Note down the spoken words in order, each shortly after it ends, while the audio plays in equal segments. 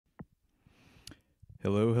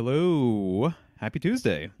Hello, hello. Happy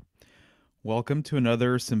Tuesday. Welcome to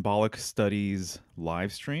another Symbolic Studies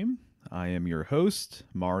live stream. I am your host,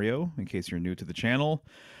 Mario, in case you're new to the channel.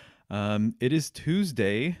 It is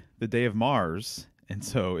Tuesday, the day of Mars, and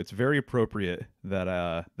so it's very appropriate that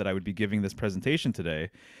I would be giving this presentation today.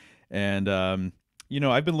 And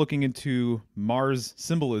I've been looking into Mars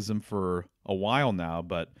symbolism for a while now,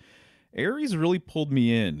 but Aries really pulled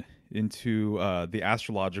me into the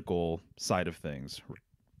astrological side of things.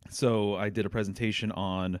 So I did a presentation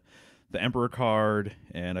on the Emperor card,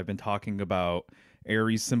 and I've been talking about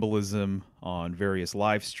Aries symbolism on various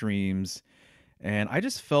live streams. And I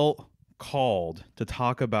just felt called to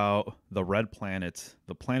talk about the red planet,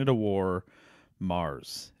 the planet of war,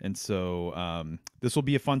 Mars. And so this will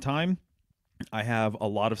be a fun time. I have a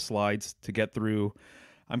lot of slides to get through.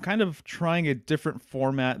 I'm kind of trying a different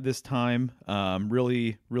format this time.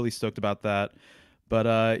 Really, really stoked about that.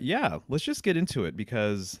 But yeah, let's just get into it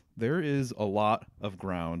because there is a lot of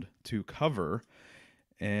ground to cover.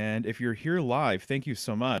 And if you're here live, thank you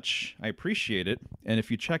so much. I appreciate it. And if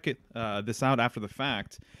you check this out after the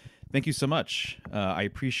fact, thank you so much. I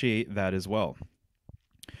appreciate that as well.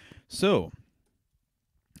 So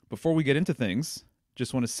before we get into things,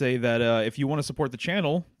 just want to say that if you want to support the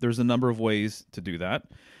channel, there's a number of ways to do that.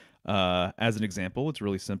 As an example, it's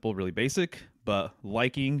really simple, really basic, but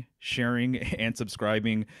liking, sharing, and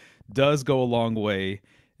subscribing does go a long way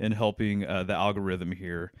in helping the algorithm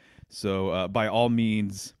here. So by all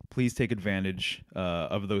means, please take advantage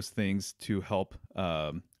of those things to help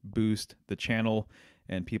boost the channel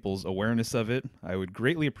and people's awareness of it. I would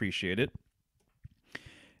greatly appreciate it.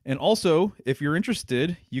 And also, if you're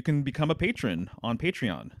interested, you can become a patron on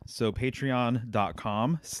Patreon. So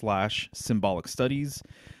patreon.com/symbolicstudies.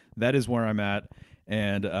 That is where I'm at.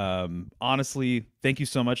 And honestly, thank you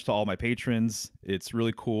so much to all my patrons. It's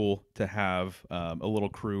really cool to have a little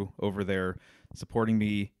crew over there supporting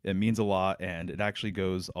me. It means a lot, and it actually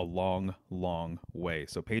goes a long, long way.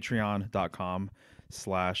 So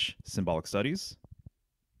patreon.com/symbolicstudies.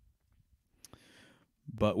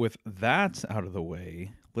 But with that out of the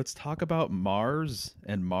way, let's talk about Mars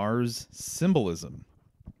and Mars symbolism.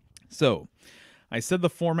 So, I said the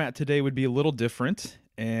format today would be a little different,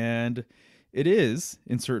 and it is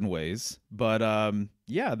in certain ways. But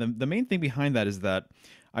yeah, the main thing behind that is that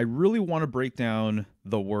I really want to break down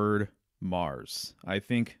the word Mars. I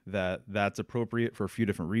think that that's appropriate for a few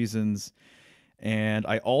different reasons. And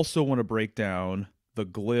I also want to break down the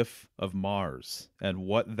glyph of Mars and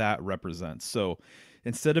what that represents. So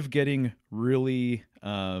instead of getting really,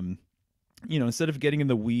 instead of getting in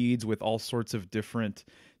the weeds with all sorts of different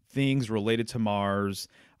things related to Mars,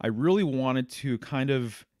 I really wanted to kind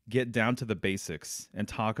of get down to the basics and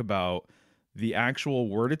talk about the actual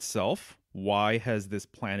word itself. Why has this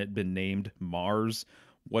planet been named Mars?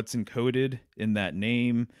 What's encoded in that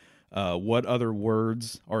name? What other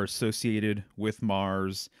words are associated with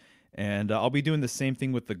Mars? And I'll be doing the same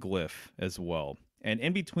thing with the glyph as well. And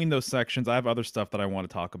in between those sections, I have other stuff that I want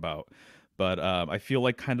to talk about. But I feel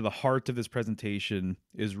like kind of the heart of this presentation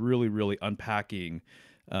is really, really unpacking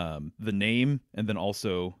the name and then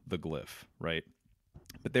also the glyph, right?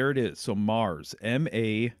 But there it is. So Mars,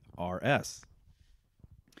 M-A-R-S.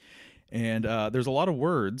 And there's a lot of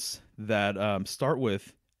words that start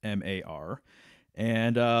with M-A-R.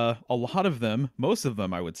 And a lot of them, most of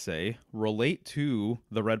them, I would say, relate to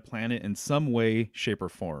the red planet in some way, shape, or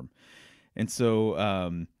form. And so,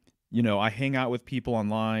 I hang out with people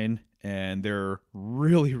online, and they're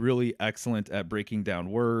really, really excellent at breaking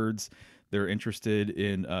down words. They're interested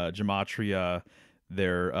in gematria.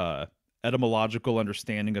 Their etymological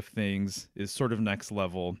understanding of things is sort of next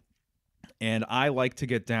level. And I like to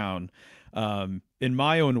get down in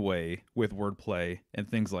my own way with wordplay and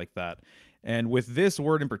things like that. And with this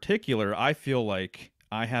word in particular, I feel like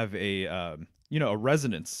I have a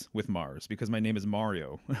resonance with Mars because my name is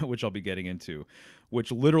Mario, which I'll be getting into,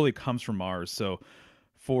 which literally comes from Mars. So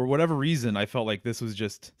for whatever reason, I felt like this was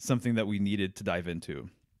just something that we needed to dive into.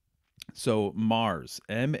 So Mars,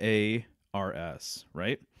 M-A-R-S,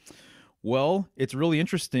 right? Well, it's really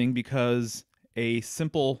interesting because a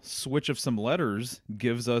simple switch of some letters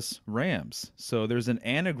gives us Rams. So there's an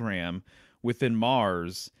anagram within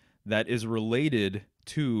Mars that is related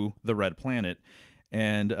to the red planet.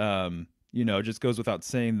 And, it just goes without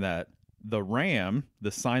saying that the ram,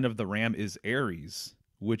 the sign of the ram is Aries,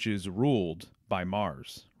 which is ruled by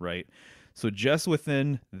Mars, right? So just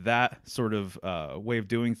within that sort of way of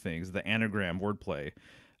doing things, the anagram wordplay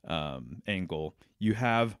angle, you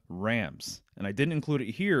have rams. And I didn't include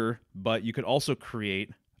it here, but you could also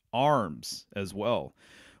create arms as well,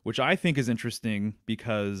 which I think is interesting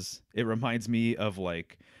because it reminds me of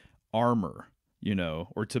like armor,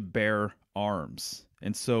 or to bear arms.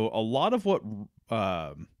 And so a lot of what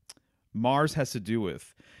um Mars has to do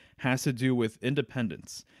with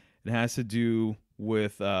independence. It has to do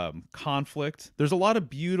with conflict. There's a lot of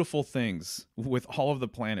beautiful things with all of the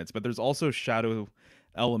planets, but there's also shadow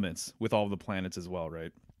elements with all of the planets as well,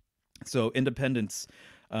 right? So independence,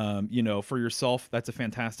 for yourself, that's a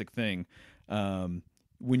fantastic thing.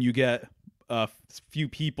 When you get a few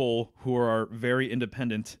people who are very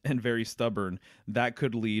independent and very stubborn, that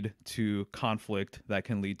could lead to conflict. That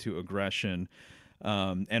can lead to aggression.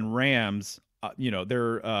 And rams,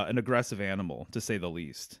 they're an aggressive animal to say the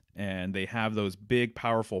least, and they have those big,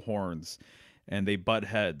 powerful horns, and they butt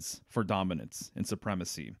heads for dominance and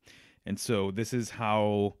supremacy. And so this is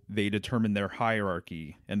how they determine their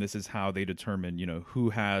hierarchy, and this is how they determine, who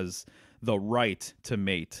has the right to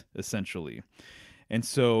mate, essentially. And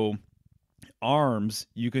so arms,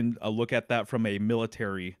 you can look at that from a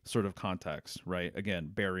military sort of context, right? Again,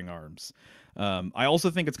 bearing arms. I also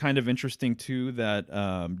think it's kind of interesting too that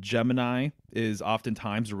Gemini is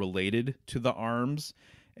oftentimes related to the arms,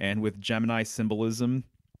 and with Gemini symbolism,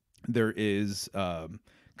 there is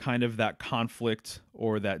kind of that conflict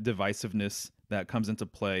or that divisiveness that comes into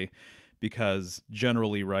play because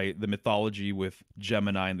generally, right, the mythology with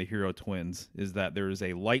Gemini and the hero twins is that there is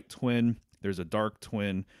a light twin, there's a dark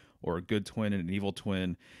twin, or a good twin and an evil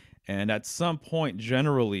twin. And at some point,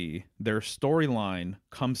 generally, their storyline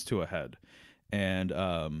comes to a head.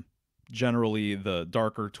 And generally, the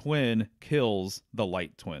darker twin kills the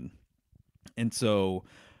light twin. And so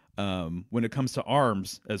when it comes to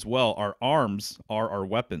arms as well, our arms are our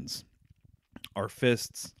weapons. Our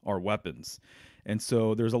fists are weapons. And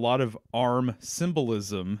so there's a lot of arm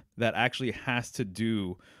symbolism that actually has to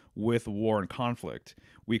do with war and conflict.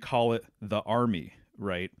 We call it the army,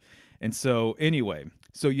 right? And so, anyway,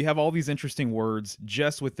 so you have all these interesting words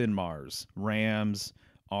just within Mars: rams,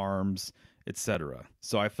 arms, etc.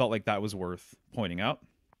 So I felt like that was worth pointing out.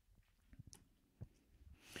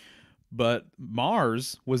 But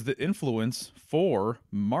Mars was the influence for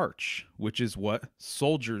March, which is what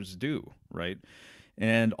soldiers do, right?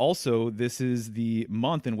 And also, this is the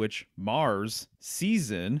month in which Mars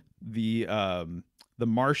season, the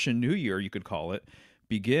Martian New Year, you could call it,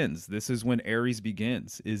 begins. This is when Aries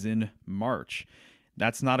begins, is in March.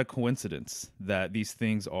 That's not a coincidence that these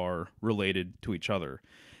things are related to each other.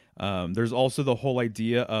 There's also the whole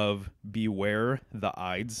idea of beware the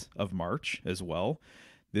Ides of March as well.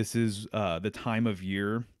 This is the time of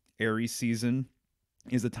year, Aries season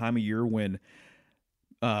is the time of year when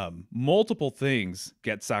multiple things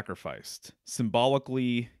get sacrificed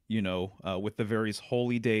symbolically, with the various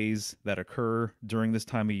holy days that occur during this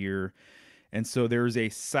time of year. And so there's a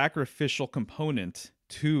sacrificial component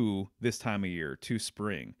to this time of year, to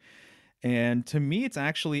spring. And to me,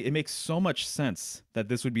 it makes so much sense that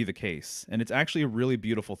this would be the case. And it's actually a really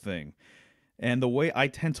beautiful thing. And the way I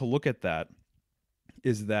tend to look at that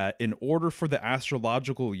is that in order for the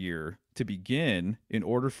astrological year to begin, in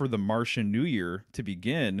order for the Martian New Year to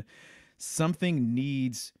begin, something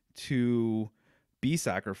needs to be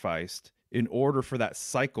sacrificed in order for that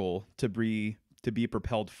cycle to be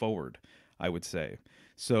propelled forward, I would say.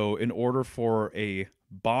 So in order for a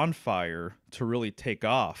bonfire to really take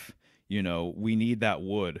off, we need that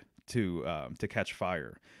wood to catch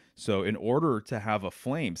fire. So in order to have a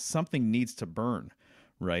flame, something needs to burn,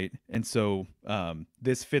 right? And so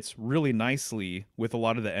this fits really nicely with a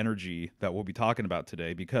lot of the energy that we'll be talking about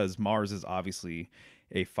today, because Mars is obviously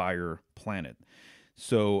a fire planet.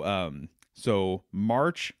 So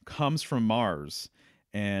March comes from Mars,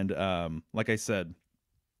 and like I said,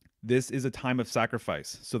 this is a time of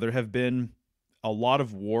sacrifice. So there have been a lot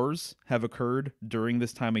of wars have occurred during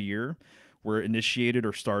this time of year, were initiated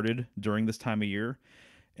or started during this time of year.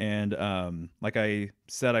 And like I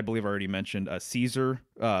said, I believe I already mentioned Caesar.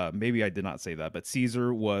 Maybe I did not say that, but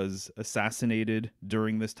Caesar was assassinated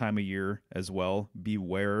during this time of year as well.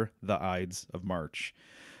 Beware the Ides of March.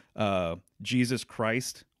 Jesus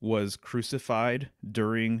Christ was crucified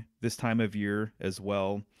during this time of year as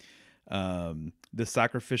well. The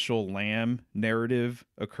sacrificial lamb narrative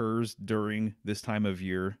occurs during this time of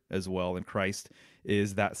year as well, and Christ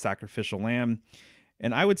is that sacrificial lamb.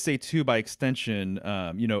 And I would say, too, by extension,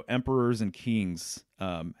 emperors and kings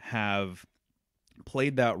have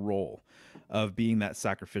played that role of being that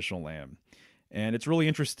sacrificial lamb. And it's really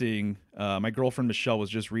interesting. My girlfriend Michelle was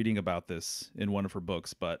just reading about this in one of her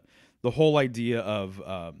books, but the whole idea of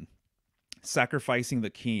sacrificing the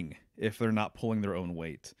king if they're not pulling their own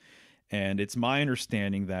weight. And it's my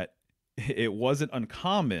understanding that it wasn't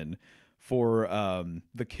uncommon for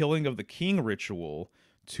the killing of the king ritual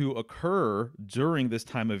to occur during this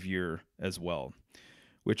time of year as well,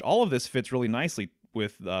 which all of this fits really nicely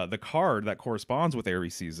with the card that corresponds with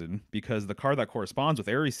Aries season, because the card that corresponds with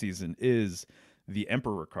Aries season is the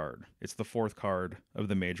Emperor card. It's the fourth card of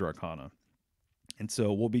the Major Arcana. And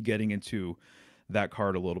so we'll be getting into that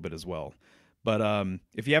card a little bit as well. But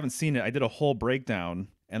if you haven't seen it, I did a whole breakdown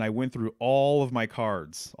and I went through all of my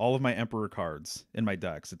cards, all of my Emperor cards in my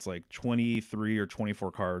decks. It's like 23 or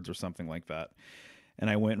 24 cards or something like that. And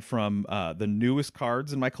I went from the newest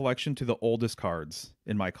cards in my collection to the oldest cards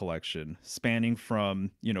in my collection, spanning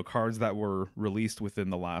from, you know, cards that were released within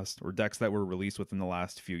the last, or decks that were released within the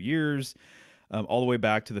last few years, all the way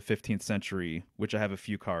back to the 15th century, which I have a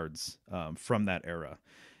few cards from that era.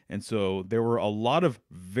 And so there were a lot of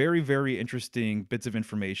very, very interesting bits of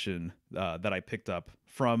information that I picked up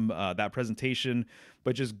from that presentation,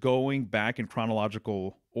 but just going back in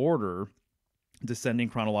chronological order, descending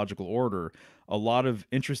chronological order, a lot of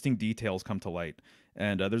interesting details come to light.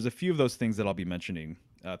 And there's a few of those things that I'll be mentioning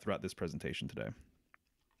throughout this presentation today.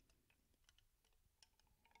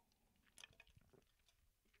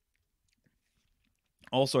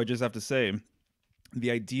 Also, I just have to say,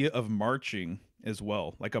 the idea of marching as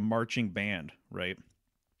well, like a marching band, right?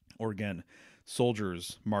 Or again,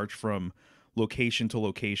 soldiers march from location to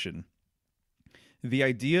location. The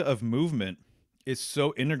idea of movement is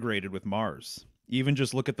so integrated with Mars. Even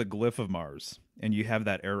just look at the glyph of Mars, and you have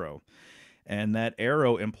that arrow, and that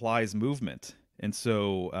arrow implies movement. And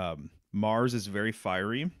so Mars is very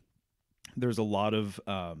fiery. There's a lot of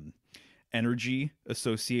energy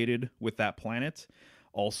associated with that planet,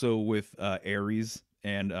 also with Aries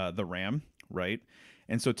and the ram, right?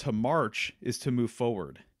 And so to march is to move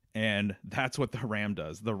forward, and that's what the ram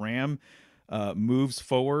does. The ram moves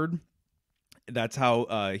forward. That's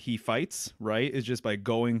how he fights, right? Is just by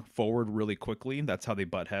going forward really quickly. That's how they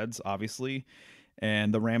butt heads, obviously.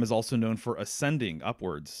 And the ram is also known for ascending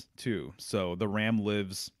upwards too. So the ram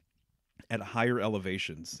lives at higher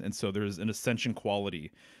elevations, and so there's an ascension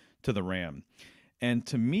quality to the ram. And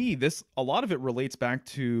to me, this, a lot of it relates back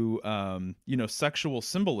to you know, sexual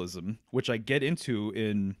symbolism, which I get into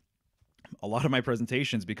in a lot of my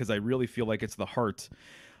presentations because I really feel like it's the heart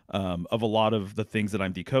of a lot of the things that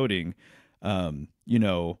I'm decoding. You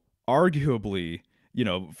know, arguably, you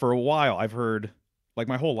know, for a while I've heard, like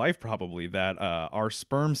my whole life probably, that our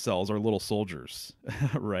sperm cells are little soldiers,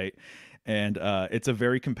 right? And it's a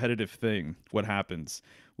very competitive thing what happens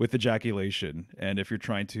with ejaculation, and if you're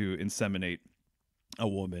trying to inseminate a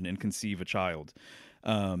woman and conceive a child.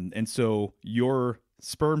 And so your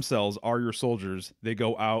sperm cells are your soldiers. They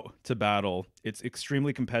go out to battle. It's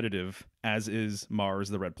extremely competitive, as is Mars,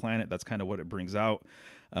 the red planet. That's kind of what it brings out.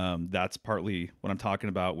 That's partly what I'm talking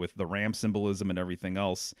about with the ram symbolism and everything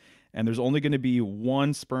else. And there's only going to be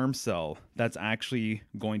one sperm cell that's actually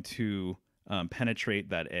going to penetrate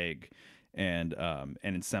that egg and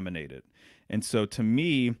inseminate it. And so to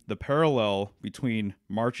me, the parallel between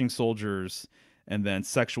marching soldiers and then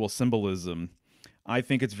sexual symbolism, I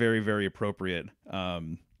think it's very, very appropriate.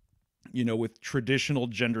 You know, with traditional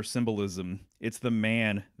gender symbolism, it's the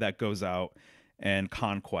man that goes out and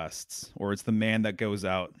conquests, or it's the man that goes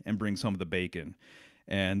out and brings home the bacon,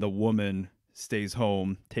 and the woman stays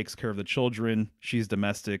home, takes care of the children. She's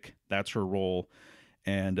domestic. That's her role.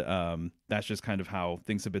 And that's just kind of how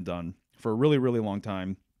things have been done for a really, really long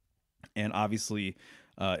time. And obviously,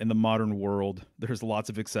 in the modern world, there's lots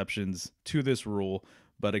of exceptions to this rule.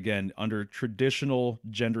 But again, under traditional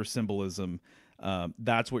gender symbolism,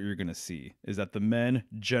 that's what you're going to see, is that the men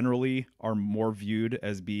generally are more viewed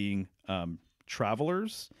as being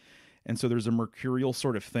travelers. And so there's a mercurial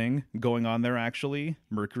sort of thing going on there, actually.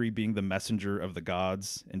 Mercury being the messenger of the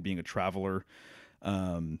gods and being a traveler.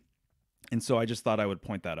 And so I just thought I would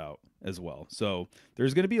point that out as well. So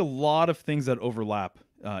there's going to be a lot of things that overlap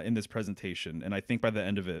in this presentation. And I think by the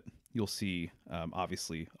end of it, you'll see,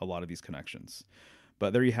 obviously, a lot of these connections.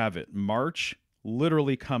 But there you have it. March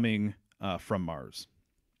literally coming from Mars.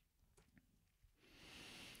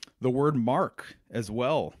 The word mark as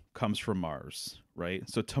well comes from Mars, right?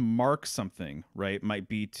 So to mark something, right, might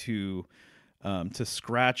be to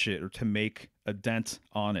scratch it or to make a dent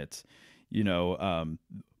on it. You know,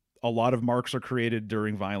 a lot of marks are created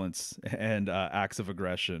during violence and acts of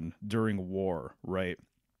aggression, during war, right?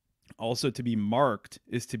 Also, to be marked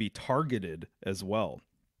is to be targeted as well.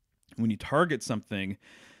 When you target something,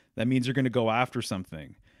 that means you're going to go after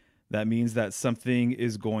something. That means that something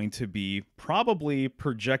is going to be probably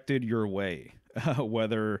projected your way,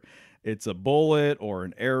 whether it's a bullet or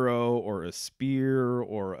an arrow or a spear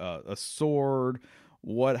or a sword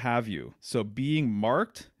what have you. So being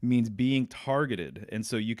marked means being targeted. And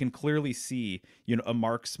so you can clearly see, a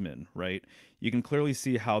marksman, right? You can clearly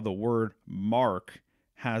see how the word mark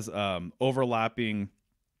has overlapping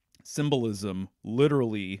symbolism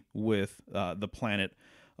literally with the planet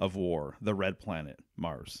of war, the red planet,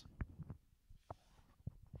 Mars.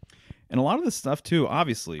 And a lot of this stuff, too,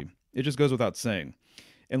 obviously, it just goes without saying.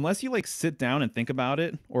 Unless you like sit down and think about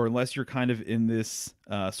it, or unless you're kind of in this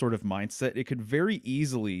sort of mindset, it could very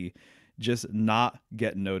easily just not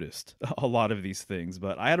get noticed, a lot of these things.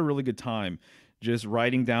 But I had a really good time just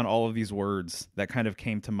writing down all of these words that kind of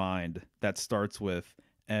came to mind that starts with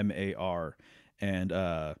MAR, and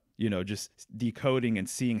just decoding and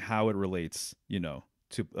seeing how it relates,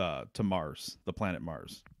 to Mars, the planet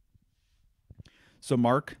Mars. So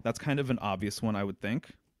Mark, that's kind of an obvious one, I would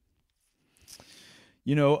think.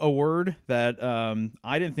 A word that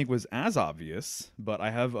I didn't think was as obvious, but I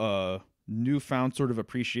have a newfound sort of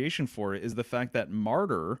appreciation for it, is the fact that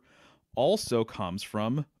martyr also comes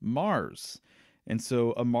from Mars. And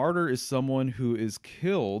so a martyr is someone who is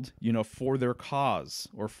killed, for their cause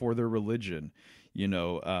or for their religion,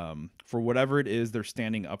 for whatever it is they're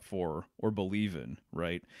standing up for or believe in,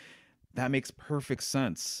 right? That makes perfect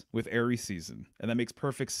sense with Aries season. And that makes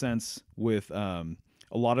perfect sense with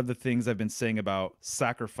a lot of the things I've been saying about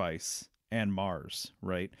sacrifice and Mars,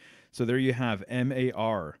 right? So there you have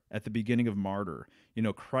MAR at the beginning of martyr.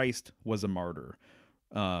 Christ was a martyr.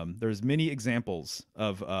 There's many examples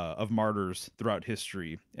of martyrs throughout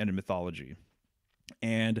history and in mythology.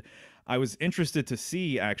 And I was interested to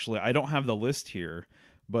see, actually, I don't have the list here,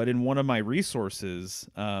 but in one of my resources,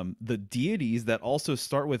 the deities that also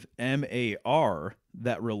start with MAR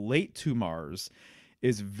that relate to Mars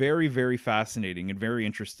is very, very fascinating and very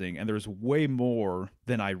interesting. And there's way more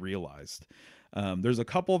than I realized. There's a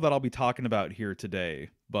couple that I'll be talking about here today,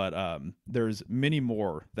 but there's many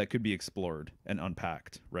more that could be explored and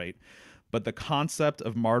unpacked, right? But the concept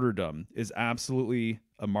of martyrdom is absolutely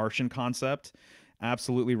a Martian concept,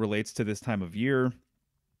 absolutely relates to this time of year.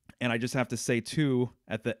 And I just have to say, too,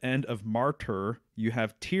 at the end of martyr, you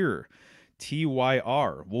have Tyr,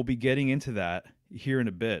 Tyr. We'll be getting into that here in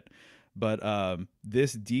a bit. But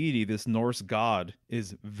this deity, this Norse god,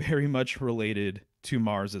 is very much related to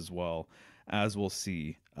Mars as well, as we'll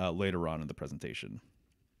see later on in the presentation.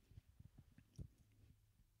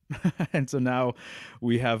 And so now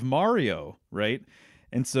we have Mario, right?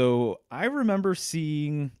 And so I remember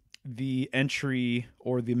seeing the entry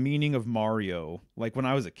or the meaning of Mario like when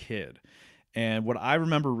I was a kid. And what I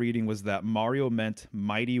remember reading was that Mario meant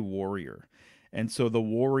mighty warrior. And so the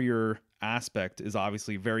warrior aspect is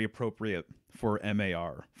obviously very appropriate for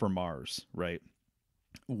MAR, for Mars, right?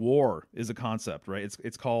 War is a concept, right?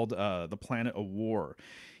 It's called the planet of war.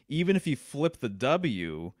 Even if you flip the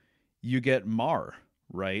W, you get Mar,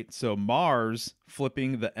 right? So Mars,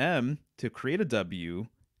 flipping the M to create a W,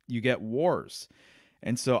 you get wars.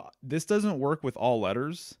 And so this doesn't work with all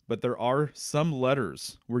letters, but there are some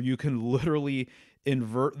letters where you can literally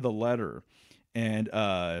invert the letter and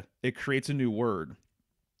it creates a new word.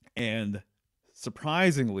 And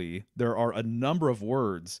surprisingly, there are a number of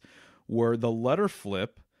words where the letter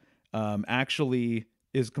flip actually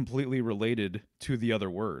is completely related to the other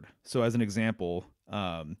word. So as an example,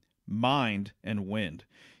 mind and wind.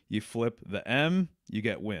 You flip the M, you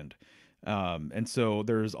get wind. And so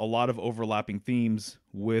there's a lot of overlapping themes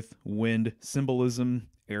with wind symbolism,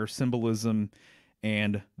 air symbolism,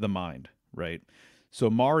 and the mind, right? So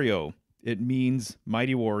Mario, it means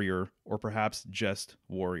mighty warrior or perhaps just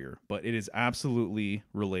warrior, but it is absolutely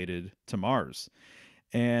related to Mars.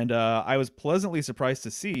 And I was pleasantly surprised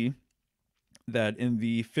to see that in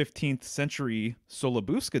the 15th century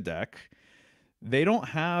Solobuska deck, they don't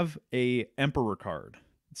have a Emperor card.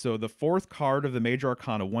 So the fourth card of the Major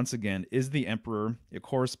Arcana, once again, is the Emperor. It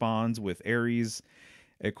corresponds with Aries.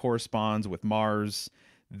 It corresponds with Mars.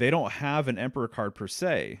 They don't have an Emperor card per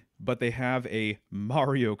se, but they have a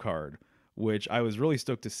Mario card, which I was really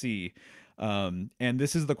stoked to see. And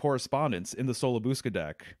this is the correspondence in the Solobuska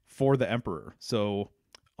deck for the Emperor. So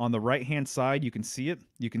on the right-hand side, you can see it.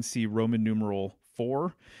 You can see Roman numeral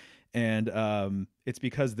 4. And it's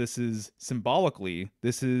because this is symbolically,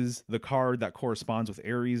 this is the card that corresponds with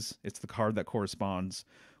Aries. It's the card that corresponds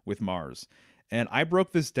with Mars. And I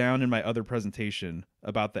broke this down in my other presentation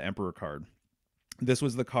about the Emperor card. This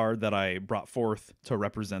was the card that I brought forth to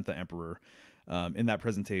represent the Emperor in that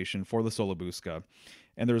presentation for the Solobuska.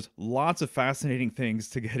 And there's lots of fascinating things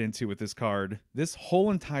to get into with this card. This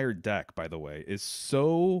whole entire deck, by the way, is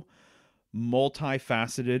so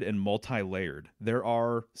multifaceted and multi-layered. There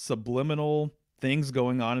are subliminal things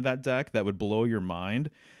going on in that deck that would blow your mind.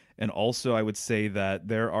 And also, I would say that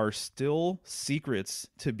there are still secrets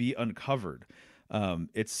to be uncovered.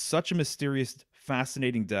 It's such a mysterious,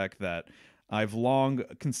 fascinating deck that I've long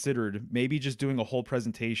considered maybe just doing a whole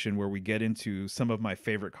presentation where we get into some of my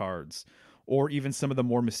favorite cards or even some of the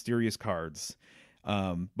more mysterious cards.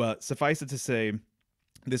 But suffice it to say,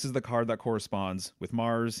 this is the card that corresponds with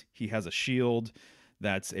Mars. He has a shield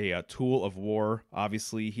that's a tool of war.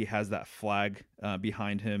 Obviously, he has that flag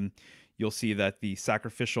behind him. You'll see that the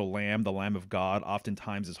sacrificial lamb, the Lamb of God,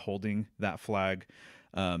 oftentimes is holding that flag.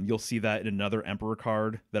 You'll see that in another Emperor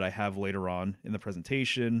card that I have later on in the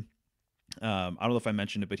presentation. I don't know if I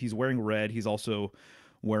mentioned it, but he's wearing red. He's also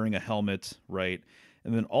wearing a helmet, right?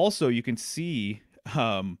 And then also you can see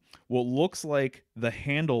what looks like the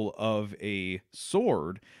handle of a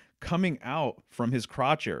sword coming out from his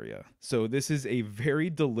crotch area. So this is a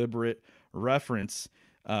very deliberate reference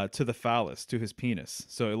to the phallus, to his penis.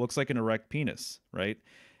 So it looks like an erect penis, right?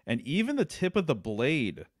 And even the tip of the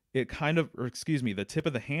blade, it kind of, or excuse me, the tip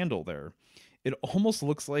of the handle there, it almost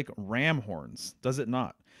looks like ram horns, does it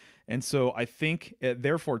not? And so I think,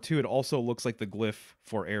 therefore, too, it also looks like the glyph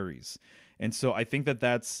for Aries. And so I think that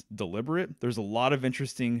that's deliberate. There's a lot of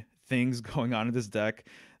interesting things going on in this deck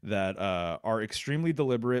that are extremely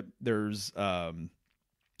deliberate. There's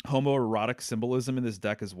homoerotic symbolism in this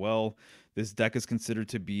deck as well. This deck is considered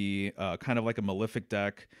to be kind of like a malefic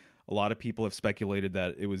deck. A lot of people have speculated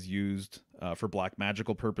that it was used for black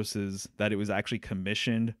magical purposes, that it was actually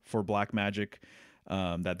commissioned for black magic,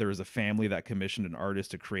 that there was a family that commissioned an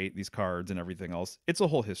artist to create these cards and everything else. It's a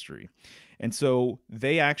whole history. And so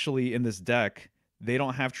they actually, in this deck, they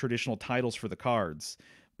don't have traditional titles for the cards,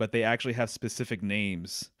 but they actually have specific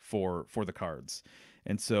names for the cards.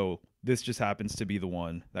 And so this just happens to be the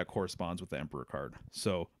one that corresponds with the Emperor card.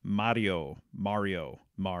 So Mario,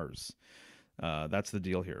 Mars. That's the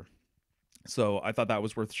deal here. So I thought that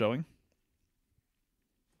was worth showing.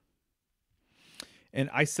 And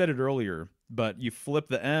I said it earlier, but you flip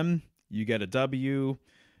the M, you get a W.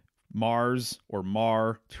 Mars or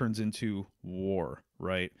Mar turns into war,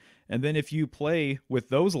 right? And then if you play with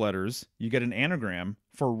those letters, you get an anagram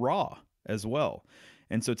for Ra as well.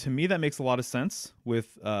 And so to me, that makes a lot of sense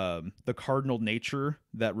with the cardinal nature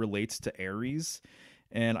that relates to Aries.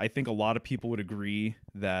 And I think a lot of people would agree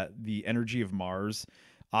that the energy of Mars,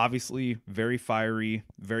 obviously very fiery,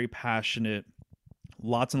 very passionate,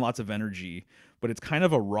 lots and lots of energy, but it's kind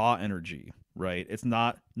of a raw energy, right? It's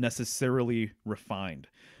not necessarily refined,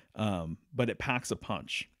 but it packs a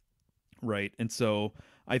punch, right? And so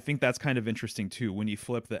I think that's kind of interesting too. When you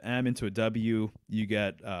flip the M into a W, you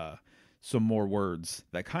get some more words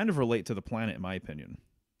that kind of relate to the planet, in my opinion.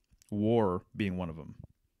 War being one of them.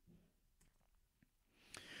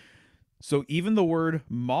 So even the word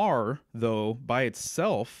mar, though, by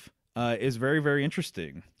itself is very, very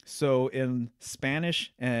interesting. So in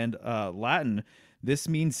Spanish and Latin, this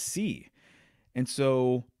means sea. And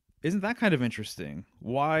so isn't that kind of interesting?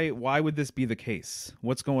 Why would this be the case?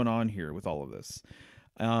 What's going on here with all of this?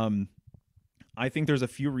 I think there's a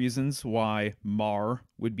few reasons why mar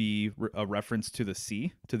would be a reference to the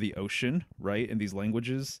sea, to the ocean, right, in these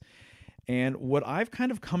languages. And what I've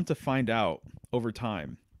kind of come to find out over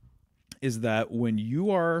time is that when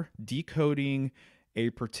you are decoding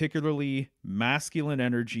a particularly masculine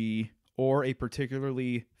energy or a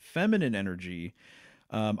particularly feminine energy,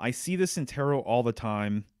 I see this in tarot all the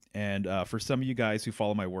time. And for some of you guys who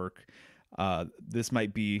follow my work, this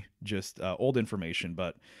might be just old information,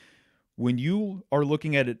 but when you are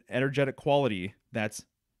looking at an energetic quality that's,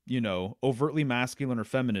 overtly masculine or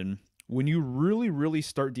feminine, when you really, really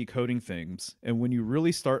start decoding things and when you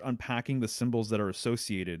really start unpacking the symbols that are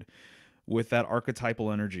associated with that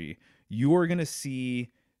archetypal energy, you are going to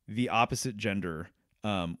see the opposite gender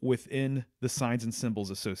within the signs and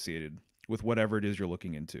symbols associated with whatever it is you're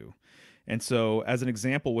looking into. And so, as an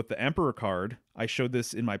example, with the Emperor card, I showed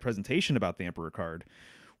this in my presentation about the Emperor card.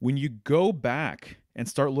 When you go back and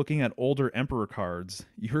start looking at older Emperor cards,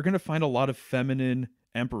 you're going to find a lot of feminine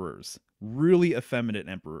emperors, really effeminate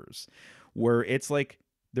emperors, where it's like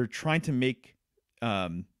they're trying to make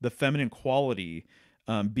the feminine quality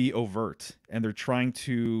be overt, and they're trying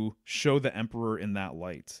to show the emperor in that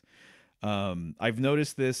light. I've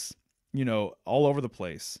noticed this, all over the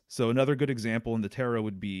place. So another good example in the tarot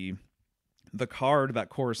would be the card that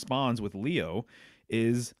corresponds with Leo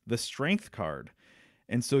is the Strength card.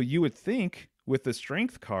 And so you would think with the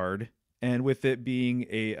Strength card and with it being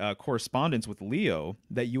a correspondence with Leo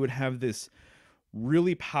that you would have this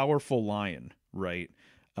really powerful lion, right?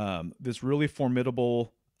 This really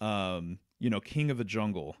formidable, king of the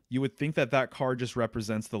jungle. You would think that that card just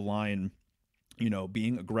represents the lion,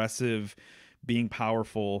 being aggressive, being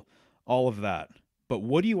powerful, all of that. But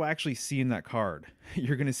what do you actually see in that card?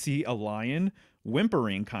 You're going to see a lion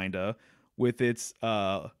whimpering, kind of, with its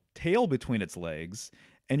tail between its legs,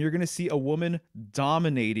 and you're going to see a woman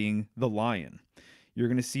dominating the lion. You're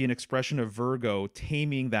going to see an expression of Virgo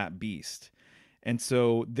taming that beast. And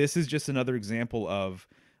so this is just another example of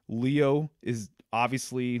Leo is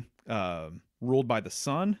obviously ruled by the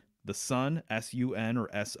sun, S-U-N or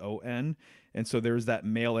S-O-N. And so there's that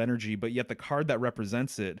male energy, but yet the card that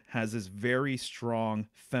represents it has this very strong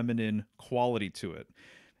feminine quality to it.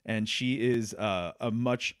 And she is a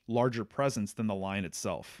much larger presence than the lion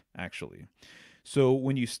itself, actually. So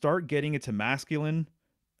when you start getting into masculine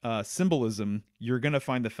symbolism, you're going to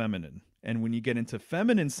find the feminine. And when you get into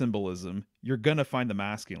feminine symbolism, you're going to find the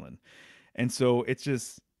masculine. And so it's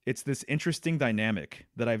this interesting dynamic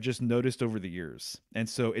that I've just noticed over the years. And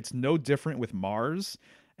so it's no different with Mars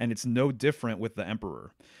and it's no different with the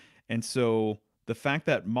Emperor. And so the fact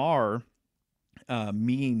that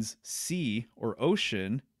means sea or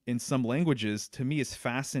ocean in some languages to me is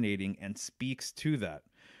fascinating and speaks to that,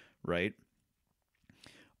 right?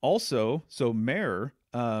 Also, so mare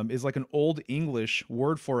is like an old English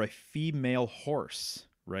word for a female horse,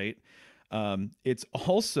 right? It's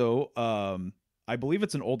also, I believe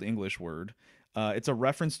it's an old English word. It's a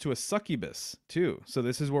reference to a succubus too. So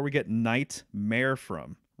this is where we get nightmare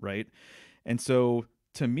from, right? And so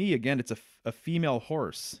to me, again, it's a female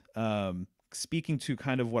horse, speaking to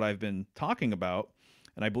kind of what I've been talking about.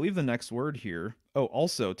 And I believe the next word here, oh,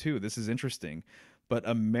 also too, this is interesting, but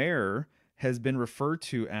a mare has been referred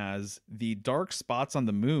to as the dark spots on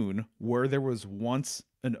the moon where there was once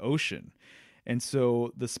an ocean. And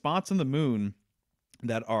so the spots on the moon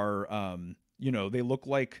that are, they look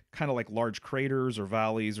like kind of like large craters or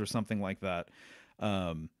valleys or something like that.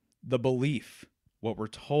 The belief, what we're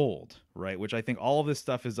told, right? Which I think all of this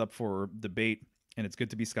stuff is up for debate, and it's good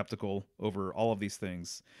to be skeptical over all of these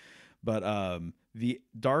things. But the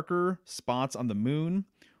darker spots on the moon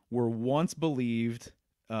were once believed,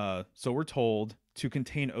 so we're told, to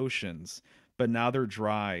contain oceans, but now they're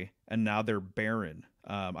dry and now they're barren.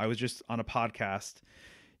 I was just on a podcast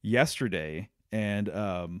yesterday,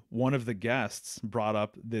 and one of the guests brought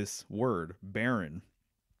up this word, barren.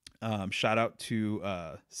 Shout out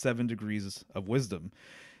to 7 Degrees of Wisdom.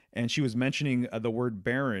 And she was mentioning the word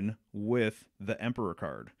barren with the Emperor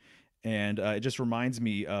card. And it just reminds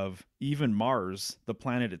me of even Mars, the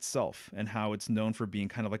planet itself, and how it's known for being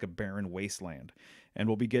kind of like a barren wasteland. And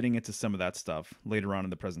we'll be getting into some of that stuff later on in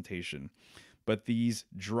the presentation. But these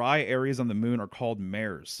dry areas on the moon are called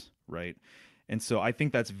mares, right? And so I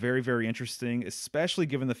think that's very, very interesting, especially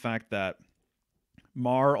given the fact that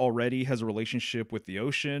Mar already has a relationship with the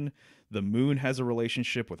ocean. The moon has a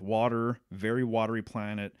relationship with water, very watery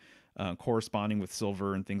planet, corresponding with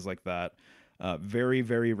silver and things like that. Very,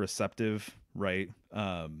 very receptive, right?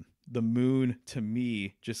 The moon, to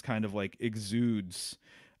me, just kind of like exudes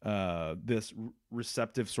this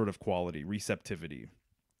receptive sort of quality, receptivity.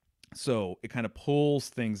 So it kind of pulls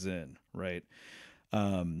things in, right?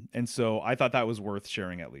 And so I thought that was worth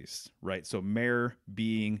sharing at least, right? So mare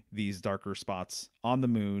being these darker spots on the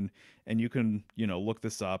moon, and you can, look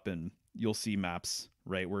this up and you'll see maps,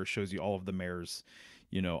 right, where it shows you all of the mares,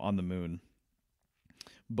 on the moon.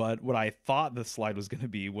 But what I thought the slide was going to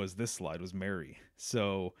be was this slide was Mary.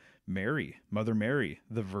 So Mary, Mother Mary,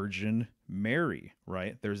 the Virgin Mary,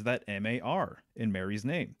 right? There's that M-A-R in Mary's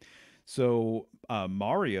name. So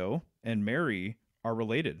Mario and Mary are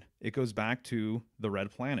related. It goes back to the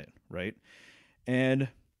red planet, right? And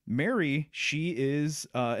Mary, she is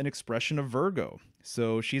an expression of Virgo.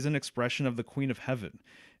 So she's an expression of the Queen of Heaven.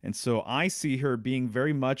 And so I see her being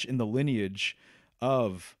very much in the lineage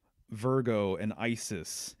of Virgo and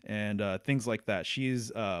Isis and things like that.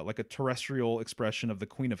 She's like a terrestrial expression of the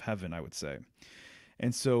Queen of Heaven, I would say.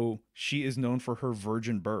 And so she is known for her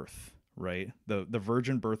virgin birth, right? The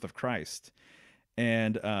virgin birth of Christ.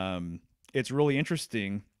 And it's really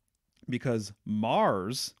interesting because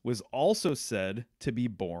Mars was also said to be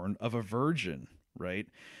born of a virgin, right?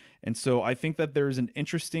 And so I think that there's an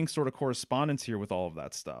interesting sort of correspondence here with all of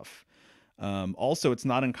that stuff. Also, it's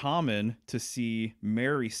not uncommon to see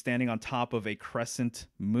Mary standing on top of a crescent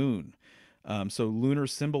moon. So lunar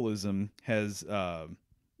symbolism has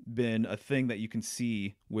been a thing that you can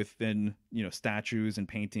see within, statues and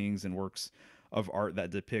paintings and works of art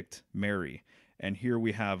that depict Mary. And here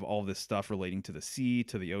we have all this stuff relating to the sea,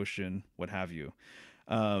 to the ocean, what have you.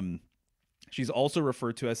 She's also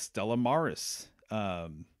referred to as Stella Maris.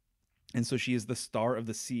 And so she is the star of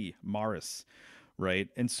the sea, Maris, right?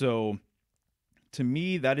 And so to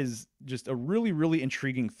me, that is just a really, really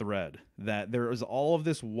intriguing thread that there is all of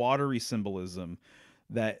this watery symbolism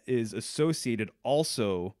that is associated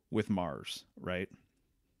also with Mars, right?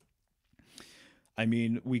 I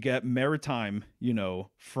mean, we get maritime,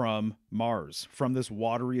 from Mars, from this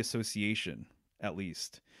watery association, at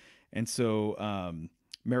least. And so,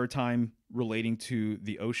 maritime relating to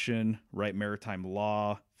the ocean, right? Maritime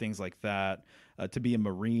law, things like that, to be a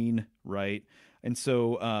marine, right? And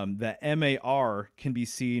so, the MAR can be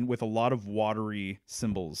seen with a lot of watery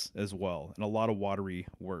symbols as well, and a lot of watery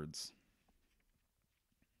words.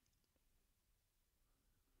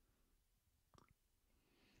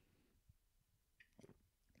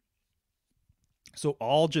 So,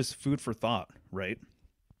 all just food for thought, right?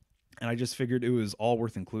 And I just figured it was all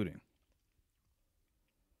worth including.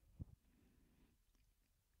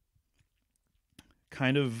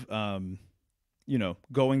 Kind of,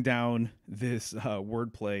 going down this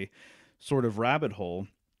wordplay sort of rabbit hole.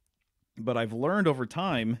 But I've learned over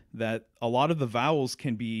time that a lot of the vowels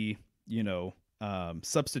can be,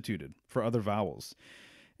 substituted for other vowels.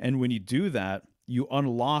 And when you do that, you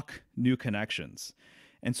unlock new connections.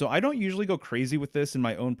 And so I don't usually go crazy with this in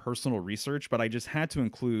my own personal research, but I just had to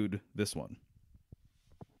include this one.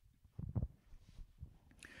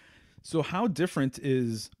 So, how different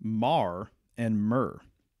is mar and myrrh,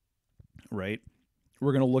 right?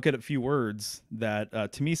 We're going to look at a few words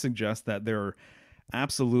that to me suggest that they're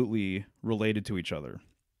absolutely related to each other.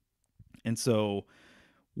 And so,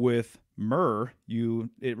 with myrrh,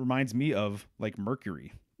 it reminds me of like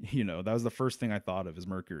Mercury. That was the first thing I thought of is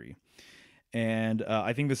Mercury. And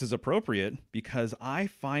I think this is appropriate because I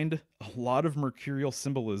find a lot of mercurial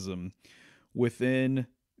symbolism within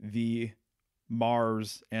the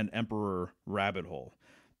Mars and Emperor rabbit hole.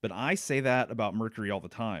 But I say that about Mercury all the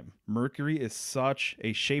time. Mercury is such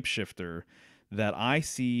a shapeshifter that I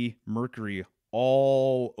see Mercury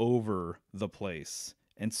all over the place.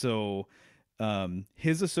 And so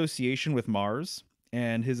his association with Mars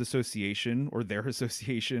and his association or their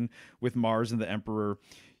association with Mars and the Emperor,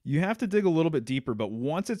 you have to dig a little bit deeper, but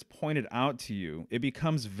once it's pointed out to you, it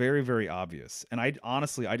becomes very, very obvious. And I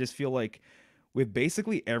honestly, I just feel like with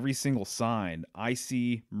basically every single sign, I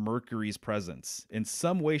see Mercury's presence in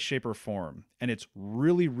some way, shape, or form, and it's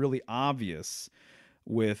really, really obvious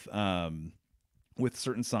with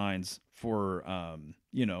certain signs for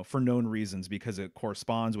for known reasons because it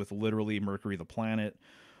corresponds with literally Mercury, the planet,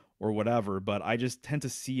 or whatever. But I just tend to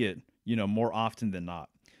see it, more often than not.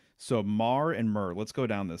 So Mar and Myrrh, let's go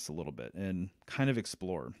down this a little bit and kind of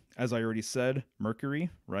explore. As I already said,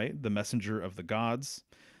 Mercury, right? The messenger of the gods,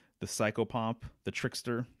 the psychopomp, the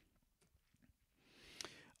trickster.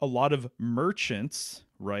 A lot of merchants,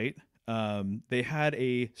 right? They had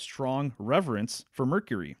a strong reverence for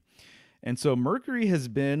Mercury. And so Mercury has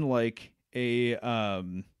been like a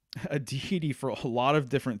deity for a lot of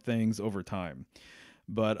different things over time.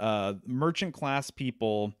 But merchant class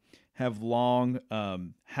people have long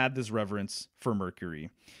had this reverence for Mercury.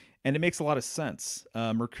 And it makes a lot of sense.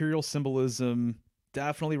 Mercurial symbolism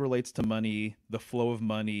definitely relates to money, the flow of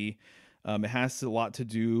money. It has a lot to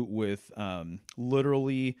do with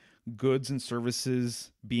literally goods and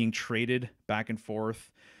services being traded back and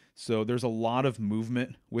forth. So there's a lot of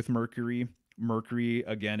movement with Mercury. Mercury,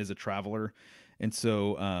 again, is a traveler. And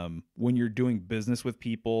so when you're doing business with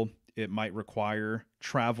people, it might require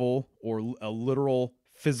travel or a literal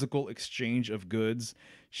physical exchange of goods,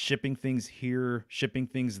 shipping things here, shipping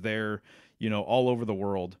things there, all over the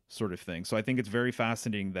world sort of thing. So I think it's very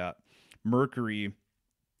fascinating that Mercury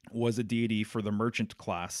was a deity for the merchant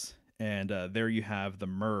class. And there you have the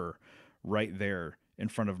myrrh right there in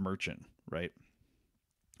front of merchant, right?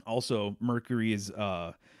 Also, Mercury is,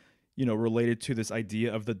 related to this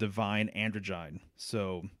idea of the divine androgyne.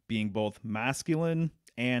 So being both masculine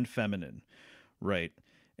and feminine, right?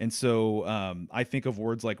 And so I think of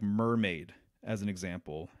words like mermaid as an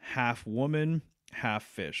example, half woman, half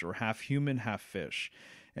fish, or half human, half fish.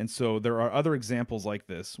 And so there are other examples like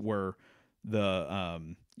this where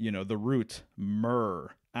the root myrrh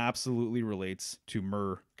absolutely relates to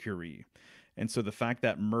Mercury. And so the fact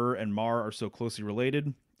that myrrh and mar are so closely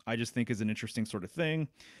related, I just think is an interesting sort of thing.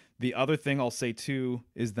 The other thing I'll say too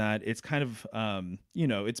is that it's kind of,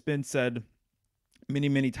 it's been said many,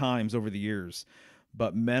 many times over the years,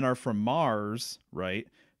 but men are from Mars, right?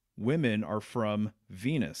 Women are from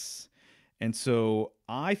Venus. And so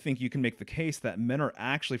I think you can make the case that men are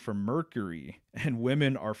actually from Mercury and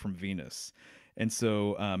women are from Venus. And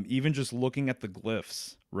so even just looking at the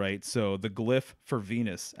glyphs, right? So the glyph for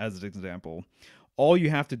Venus, as an example, all you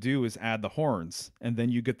have to do is add the horns and then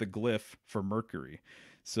you get the glyph for Mercury.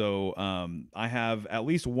 So I have at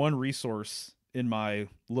least one resource in my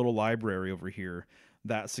little library over here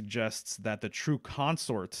that suggests that the true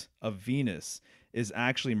consort of Venus is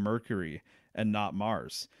actually Mercury and not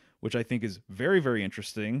Mars, which I think is very, very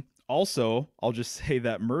interesting. Also, I'll just say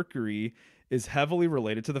that Mercury is heavily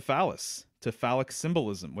related to the phallus, to phallic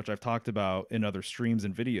symbolism, which I've talked about in other streams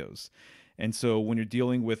and videos. And so when you're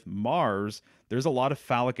dealing with Mars, there's a lot of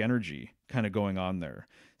phallic energy kind of going on there.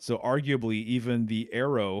 So arguably, even the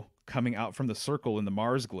arrow coming out from the circle in the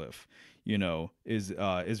Mars glyph,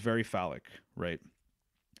 is very phallic, right?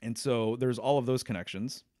 And so there's all of those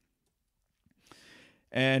connections.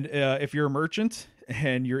 And if you're a merchant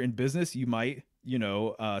and you're in business, you might,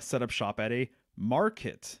 set up shop at a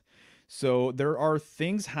market. So there are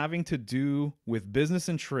things having to do with business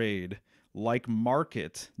and trade, like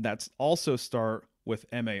market, that also start with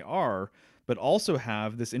MAR, but also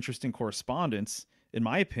have this interesting correspondence, in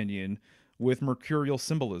my opinion, with mercurial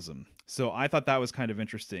symbolism. So I thought that was kind of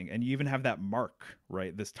interesting. And you even have that mark,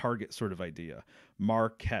 right? This target sort of idea,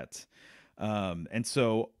 market. And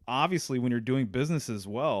so obviously, when you're doing business as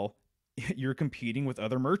well, you're competing with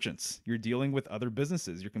other merchants. You're dealing with other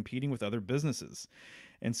businesses. You're competing with other businesses.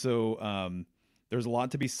 And so there's a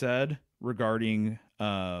lot to be said regarding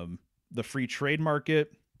the free trade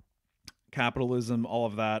market, capitalism, all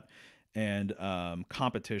of that, and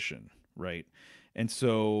competition, right? And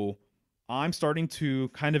so I'm starting to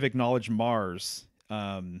kind of acknowledge Mars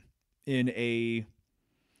in a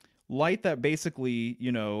light that basically,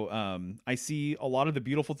 I see a lot of the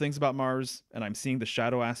beautiful things about Mars, and I'm seeing the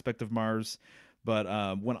shadow aspect of Mars.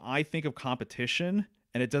 But when I think of competition,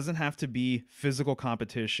 and it doesn't have to be physical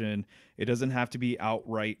competition, it doesn't have to be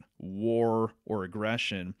outright war or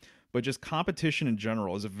aggression, but just competition in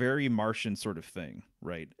general is a very Martian sort of thing,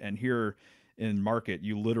 right? And here in market,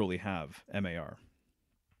 you literally have MAR.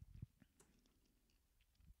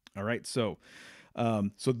 All right, so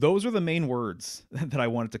those are the main words that I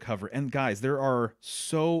wanted to cover. And guys, there are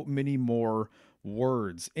so many more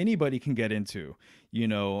words anybody can get into,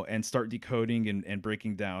 and start decoding and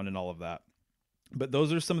breaking down and all of that. But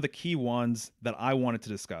those are some of the key ones that I wanted to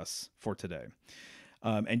discuss for today.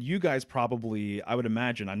 And you guys probably, I would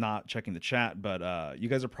imagine, I'm not checking the chat, but you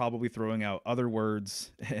guys are probably throwing out other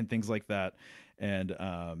words and things like that. And,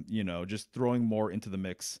 just throwing more into the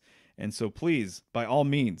mix. And so please, by all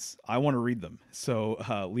means, I want to read them.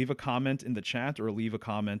 So leave a comment in the chat or leave a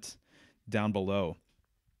comment down below.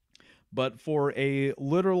 But for a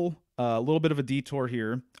little bit of a detour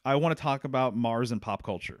here, I want to talk about Mars and pop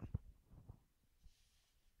culture,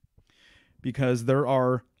 because there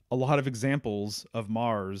are a lot of examples of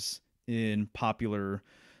Mars in popular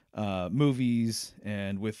movies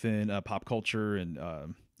and within pop culture and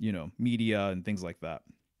media and things like that.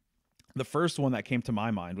 The first one that came to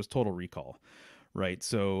my mind was Total Recall, right?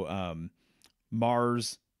 So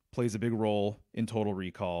Mars plays a big role in Total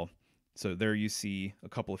Recall. So there you see a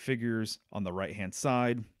couple of figures on the right hand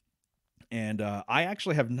side. And I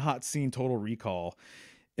actually have not seen Total Recall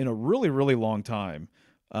in a really, really long time.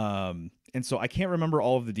 And so I can't remember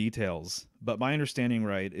all of the details, but my understanding,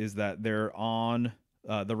 right, is that they're on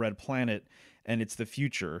the red planet and it's the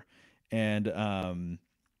future. And,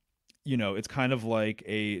 it's kind of like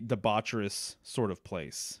a debaucherous sort of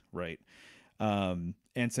place, right? And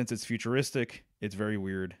since it's futuristic, it's very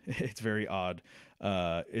weird. It's very odd.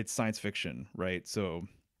 It's science fiction, right? So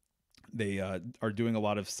they are doing a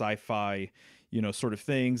lot of sci-fi, sort of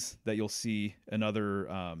things that you'll see in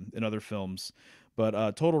other films.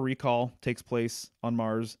 But Total Recall takes place on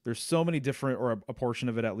Mars. There's so many different, or a portion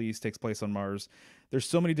of it at least, takes place on Mars. There's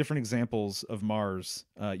so many different examples of Mars,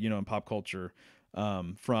 in pop culture,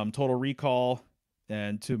 from Total Recall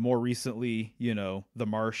and to more recently, The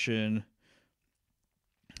Martian,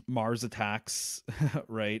 Mars Attacks,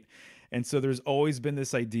 right? And so there's always been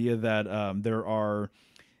this idea that there are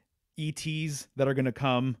ETs that are going to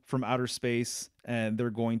come from outer space and they're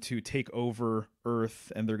going to take over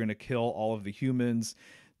Earth and they're going to kill all of the humans.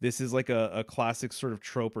 This is like a classic sort of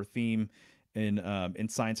trope or theme in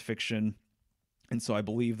science fiction. And so I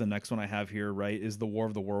believe the next one I have here, right, is The War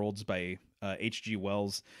of the Worlds by H.G.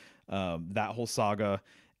 Wells. That whole saga.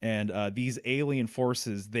 And these alien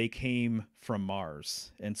forces, they came from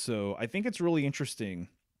Mars. And so I think it's really interesting.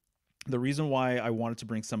 The reason why I wanted to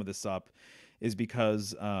bring some of this up is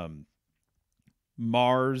because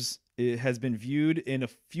Mars, it has been viewed in a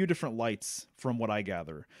few different lights from what I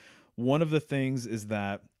gather. One of the things is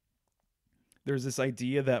that there's this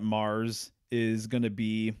idea that Mars is going to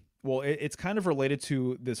be, well, it's kind of related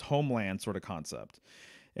to this homeland sort of concept.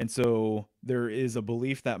 And so there is a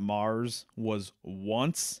belief that Mars was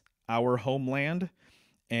once our homeland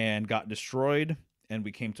and got destroyed and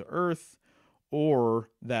we came to Earth, or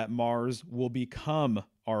that Mars will become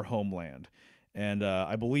our homeland. And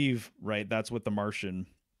I believe, right, that's what The Martian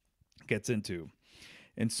gets into.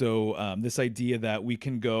 And so this idea that we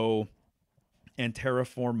can go and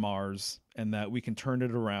terraform Mars and that we can turn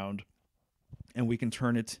it around and we can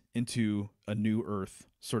turn it into a new Earth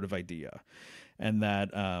sort of idea. And that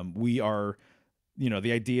we are,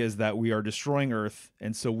 the idea is that we are destroying Earth.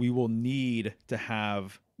 And so we will need to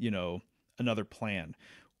have, another plan,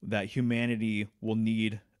 that humanity will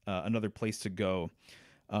need another place to go.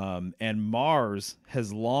 And Mars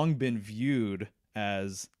has long been viewed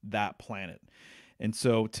as that planet. And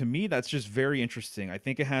so to me, that's just very interesting. I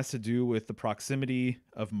think it has to do with the proximity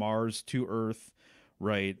of Mars to Earth,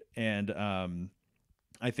 right? And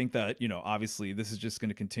I think that, obviously this is just going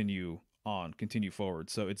to continue forward.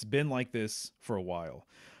 So it's been like this for a while.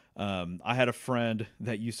 I had a friend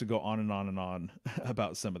that used to go on and on and on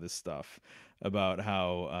about some of this stuff, about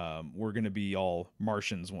how we're going to be all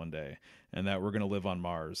Martians one day and that we're going to live on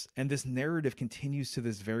Mars. And this narrative continues to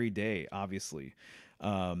this very day, obviously.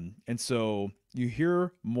 And so you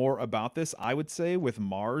hear more about this, I would say, with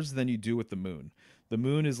Mars than you do with the moon. The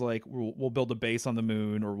moon is like, we'll build a base on the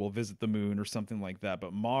moon or we'll visit the moon or something like that.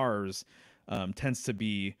 But Mars tends to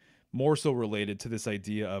be more so related to this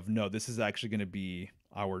idea of, no, this is actually going to be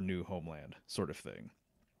our new homeland sort of thing.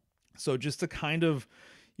 So just to kind of,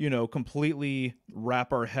 completely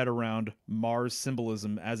wrap our head around Mars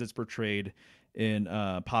symbolism as it's portrayed in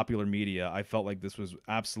popular media, I felt like this was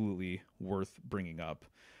absolutely worth bringing up.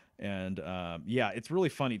 And yeah, it's really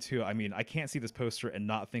funny too. I mean, I can't see this poster and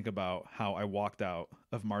not think about how I walked out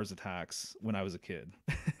of Mars Attacks when I was a kid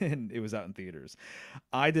and it was out in theaters.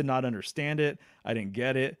 I did not understand it. I didn't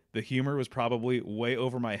get it. The humor was probably way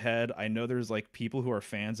over my head. I know there's like people who are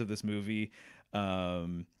fans of this movie.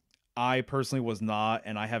 I personally was not,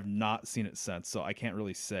 and I have not seen it since, so I can't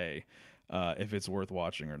really say if it's worth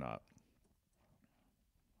watching or not.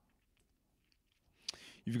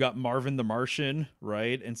 You've got Marvin the Martian,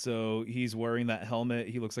 right? And so he's wearing that helmet.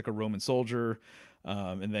 He looks like a Roman soldier.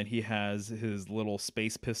 And then he has his little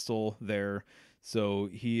space pistol there. So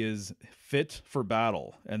he is fit for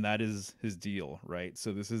battle, and that is his deal, right?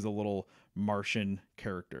 So this is a little Martian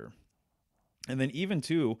character. And then even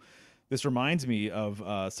too, this reminds me of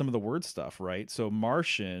some of the word stuff, right? So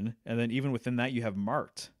Martian, and then even within that you have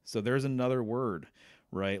mart. So there's another word,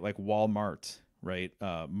 right? Like Walmart, right?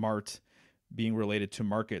 Mart being related to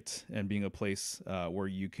market and being a place where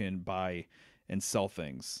you can buy and sell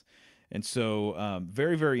things. And so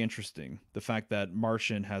very, very interesting, the fact that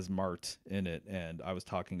Martian has mart in it. And I was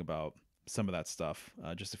talking about some of that stuff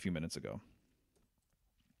just a few minutes ago.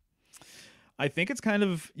 I think it's kind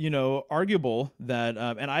of, arguable that,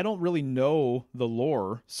 and I don't really know the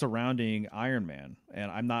lore surrounding Iron Man,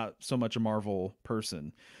 and I'm not so much a Marvel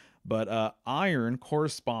person, but iron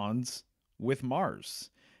corresponds with Mars.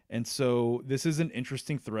 And so this is an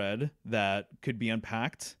interesting thread that could be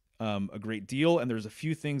unpacked a great deal. And there's a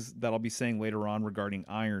few things that I'll be saying later on regarding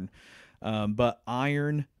iron. But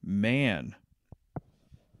Iron Man,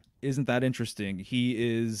 isn't that interesting?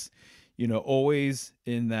 He is, always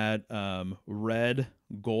in that red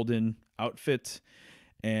golden outfit.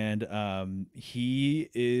 And he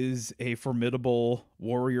is a formidable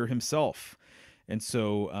warrior himself. And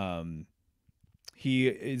so he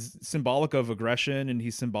is symbolic of aggression, and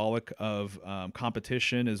he's symbolic of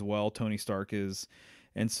competition as well. Tony Stark is.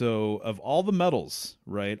 And so of all the metals,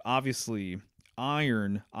 right, obviously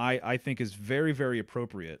iron, I think is very, very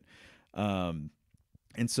appropriate. And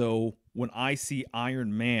so when I see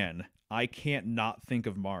Iron Man, I can't not think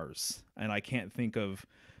of Mars, and I can't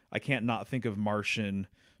not think of Martian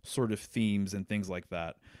sort of themes and things like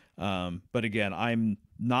that. But again, I'm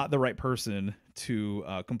not the right person to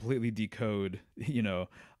completely decode,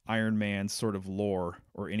 Iron Man's sort of lore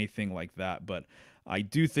or anything like that. But I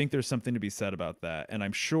do think there's something to be said about that. And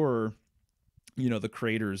I'm sure, the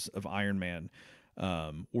creators of Iron Man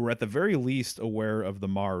were at the very least aware of the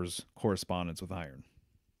Mars correspondence with iron.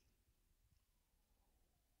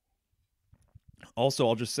 Also,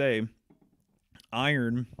 I'll just say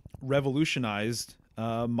iron revolutionized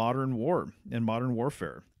modern war and modern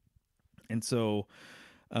warfare. And so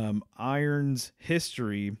iron's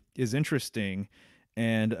history is interesting.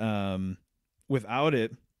 And without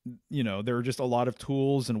it, there are just a lot of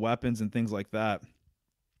tools and weapons and things like that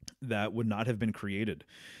that would not have been created.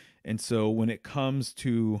 And so when it comes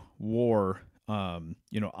to war,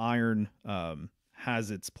 iron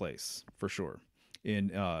has its place for sure in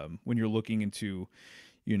when you're looking into,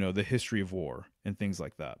 the history of war and things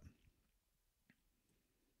like that.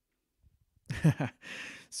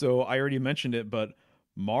 So I already mentioned it, but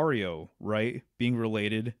Mario, right, being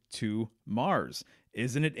related to Mars.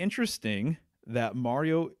 Isn't it interesting that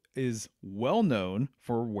Mario is well known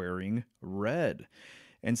for wearing red?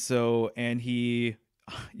 And so, and he,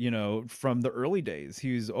 from the early days,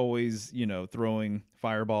 he was always, throwing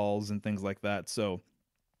fireballs and things like that. So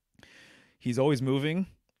he's always moving,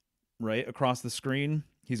 right, across the screen.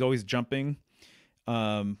 He's always jumping.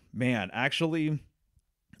 Man, actually,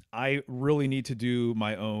 I really need to do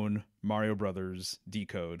my own Mario Brothers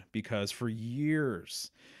decode because for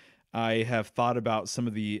years I have thought about some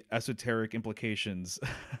of the esoteric implications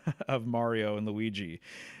of Mario and Luigi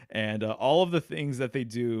and all of the things that they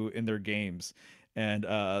do in their games. And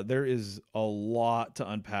there is a lot to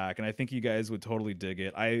unpack, and I think you guys would totally dig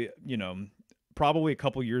it. Probably a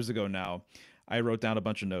couple years ago now, I wrote down a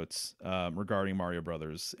bunch of notes regarding Mario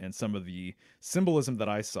Brothers and some of the symbolism that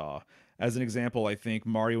I saw. As an example, I think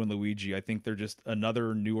Mario and Luigi, I think they're just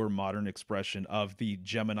another newer modern expression of the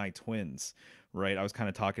Gemini twins, right? I was kind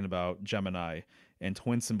of talking about Gemini and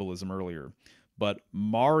twin symbolism earlier. But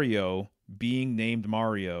Mario being named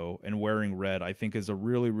Mario and wearing red, I think is a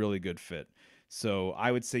really, really good fit. So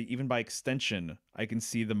I would say, even by extension, I can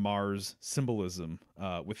see the Mars symbolism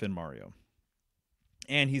within Mario.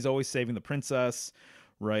 And he's always saving the princess,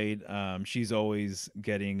 right? She's always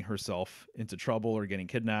getting herself into trouble or getting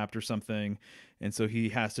kidnapped or something, and so he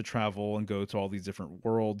has to travel and go to all these different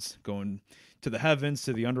worlds, going to the heavens,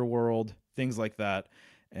 to the underworld, things like that.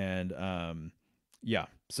 And yeah,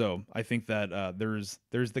 so I think that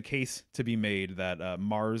there's the case to be made that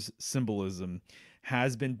Mars symbolism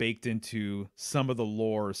has been baked into some of the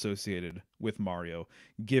lore associated with Mario,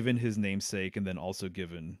 given his namesake, and then also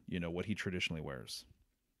given what he traditionally wears.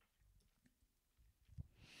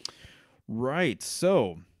 Right.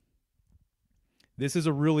 So this is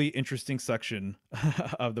a really interesting section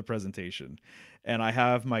of the presentation. And I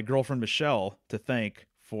have my girlfriend Michelle to thank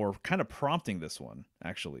for kind of prompting this one,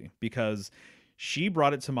 actually, because she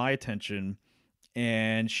brought it to my attention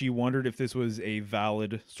and she wondered if this was a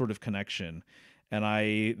valid sort of connection. And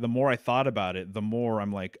the more I thought about it, the more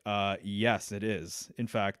I'm like, yes, it is. In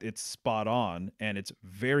fact, it's spot on and it's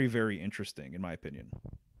very, very interesting, in my opinion.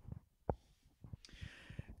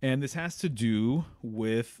 And this has to do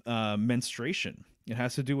with menstruation. It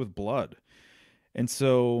has to do with blood. And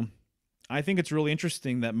so I think it's really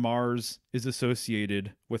interesting that Mars is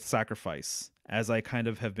associated with sacrifice, as I kind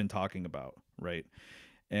of have been talking about, right?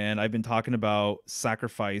 And I've been talking about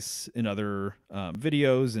sacrifice in other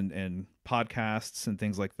videos and podcasts and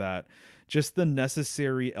things like that. Just the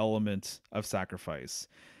necessary element of sacrifice,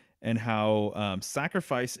 and how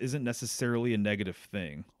sacrifice isn't necessarily a negative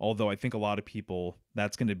thing. Although I think a lot of people,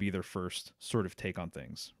 that's going to be their first sort of take on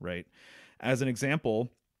things, right? As an example,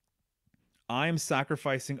 I'm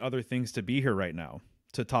sacrificing other things to be here right now,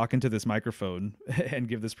 to talk into this microphone and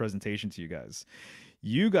give this presentation to you guys.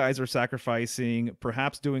 You guys are sacrificing,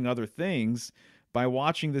 perhaps doing other things by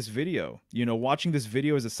watching this video. Watching this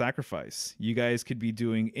video is a sacrifice. You guys could be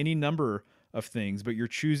doing any number of things, but you're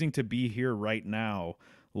choosing to be here right now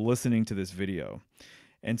listening to this video.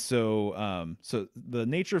 And so the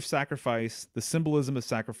nature of sacrifice, the symbolism of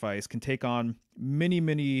sacrifice, can take on many,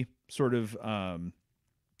 many sort of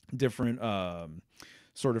different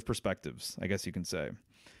sort of perspectives, I guess you can say.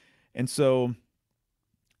 And so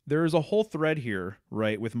there's a whole thread here,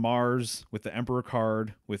 right, with Mars, with the Emperor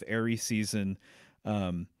card, with Aries season,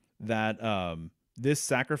 that this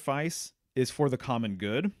sacrifice is for the common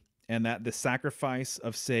good, and that the sacrifice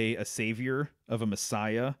of, say, a savior, of a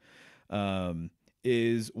messiah,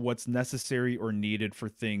 is what's necessary or needed for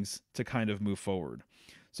things to kind of move forward.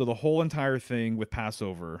 So the whole entire thing with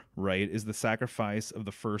Passover, right, is the sacrifice of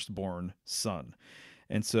the firstborn son.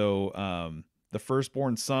 And so the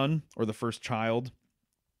firstborn son, or the first child,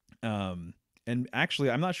 and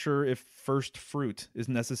actually, I'm not sure if first fruit is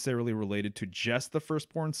necessarily related to just the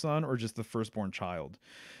firstborn son or just the firstborn child.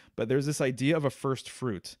 But there's this idea of a first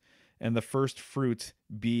fruit, and the first fruit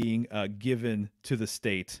being given to the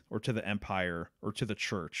state or to the empire or to the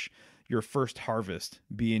church. Your first harvest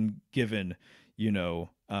being given, to,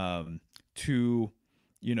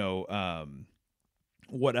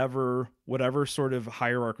 whatever sort of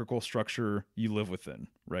hierarchical structure you live within,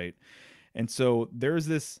 right? And so there's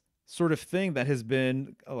this sort of thing that has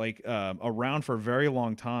been around for a very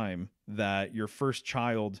long time, that your first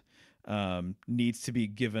child needs to be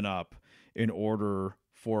given up in order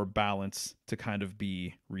for balance to kind of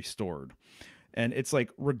be restored. And it's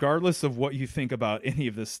like, regardless of what you think about any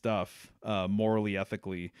of this stuff, morally,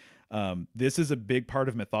 ethically, this is a big part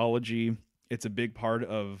of mythology. It's a big part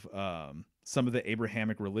of some of the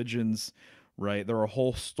Abrahamic religions, right? There are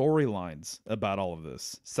whole storylines about all of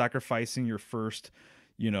this, sacrificing your first,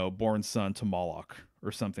 born son to Moloch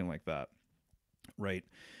or something like that, right?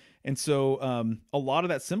 And so a lot of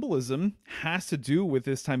that symbolism has to do with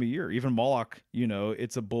this time of year. Even Moloch,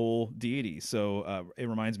 it's a bull deity. So it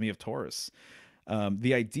reminds me of Taurus.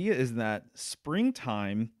 The idea is that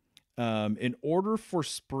springtime, in order for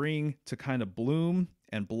spring to kind of bloom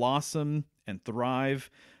and blossom and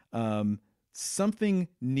thrive, um, something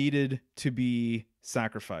needed to be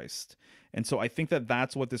sacrificed. And so I think that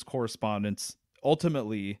that's what this correspondence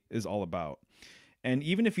ultimately is all about. And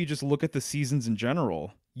even if you just look at the seasons in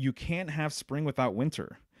general, you can't have spring without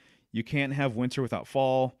winter. You can't have winter without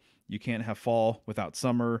fall. You can't have fall without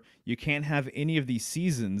summer. You can't have any of these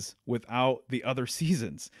seasons without the other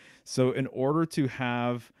seasons. So, in order to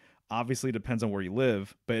have, obviously, it depends on where you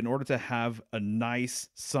live, but in order to have a nice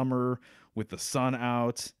summer with the sun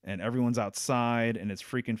out and everyone's outside and it's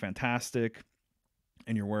freaking fantastic,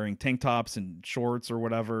 and you're wearing tank tops and shorts or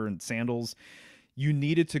whatever and sandals, you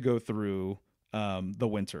needed to go through the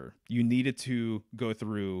winter. You needed to go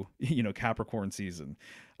through, Capricorn season.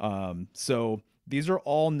 So these are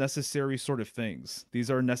all necessary sort of things. These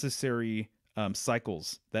are necessary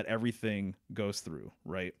cycles that everything goes through,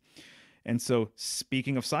 right? And so,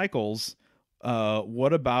 speaking of cycles,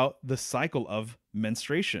 what about the cycle of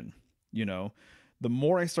menstruation? The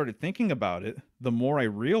more I started thinking about it, the more I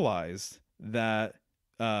realized that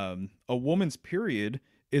a woman's period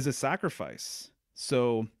is a sacrifice.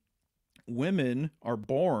 So, women are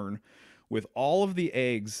born with all of the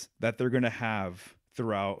eggs that they're going to have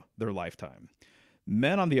throughout their lifetime.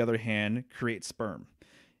 Men, on the other hand, create sperm,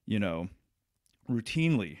 you know,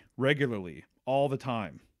 routinely, regularly, all the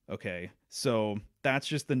time. Okay. So that's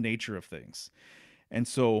just the nature of things. And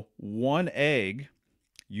so one egg,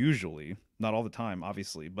 usually, not all the time,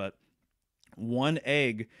 obviously, but one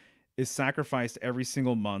egg is sacrificed every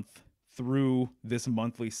single month through this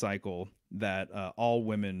monthly cycle that all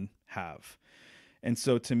women have. And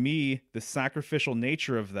so to me, the sacrificial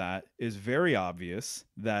nature of that is very obvious,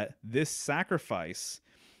 that this sacrifice,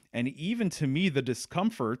 and even to me, the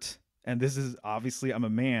discomfort, and this is obviously, I'm a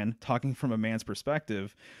man talking from a man's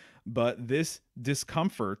perspective, but this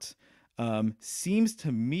discomfort seems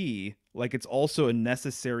to me like it's also a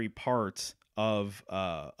necessary part of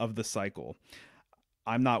the cycle.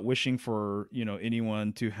 I'm not wishing for,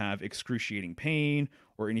 anyone to have excruciating pain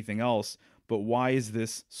or anything else, but why is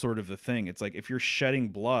this sort of the thing? It's like if you're shedding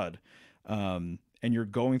blood, and you're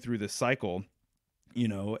going through this cycle,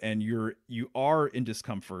 and you are in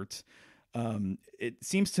discomfort, it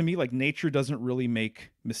seems to me like nature doesn't really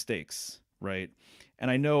make mistakes, right?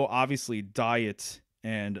 And I know obviously diet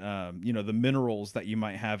and the minerals that you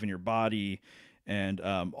might have in your body, and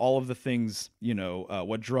all of the things,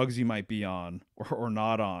 what drugs you might be on or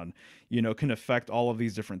not on, can affect all of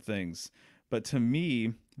these different things. But to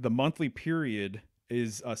me, the monthly period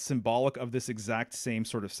is symbolic of this exact same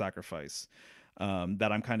sort of sacrifice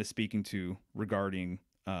that I'm kind of speaking to regarding,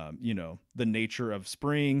 the nature of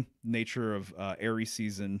spring, nature of Aries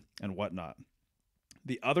season, and whatnot.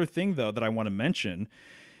 The other thing, though, that I want to mention,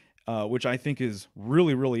 which I think is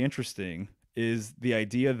really, really interesting, is the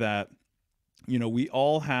idea that, we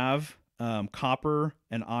all have copper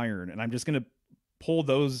and iron. And I'm just going to pull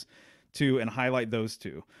those two and highlight those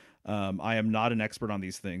two. I am not an expert on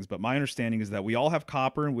these things, but my understanding is that we all have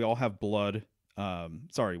copper and we all have blood. We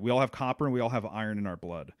all have copper and we all have iron in our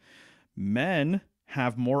blood. Men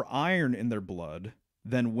have more iron in their blood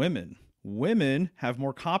than women. Women have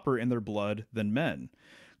more copper in their blood than men.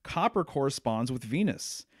 Copper corresponds with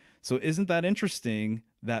Venus. So isn't that interesting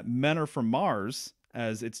that men are from Mars,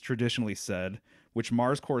 as it's traditionally said, which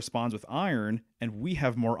Mars corresponds with iron, and we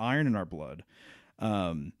have more iron in our blood.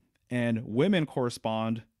 And women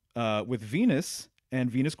correspond with Venus, and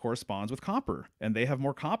Venus corresponds with copper, and they have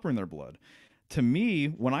more copper in their blood. To me,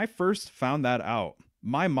 when I first found that out,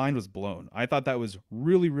 my mind was blown. I thought that was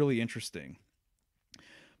really, really interesting.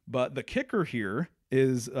 But the kicker here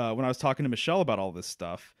is when I was talking to Michelle about all this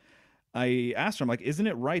stuff, I asked her, I'm like, isn't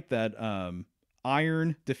it right that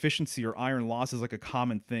iron deficiency or iron loss is like a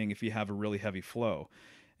common thing if you have a really heavy flow?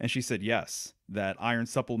 And she said, yes, that iron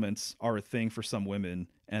supplements are a thing for some women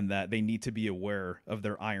and that they need to be aware of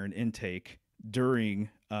their iron intake during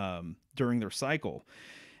their cycle.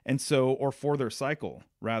 And so, or for their cycle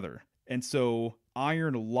rather. And so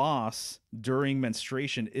iron loss during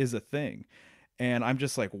menstruation is a thing. And I'm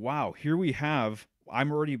just like, wow, here we have,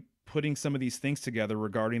 I'm already putting some of these things together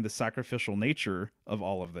regarding the sacrificial nature of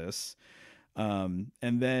all of this. And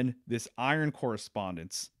then this iron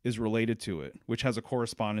correspondence is related to it, which has a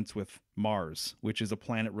correspondence with Mars, which is a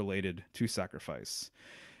planet related to sacrifice.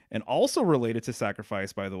 And also related to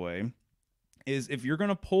sacrifice, by the way, is if you're going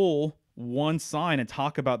to pull one sign and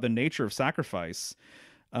talk about the nature of sacrifice,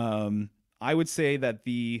 um, I would say that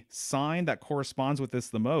the sign that corresponds with this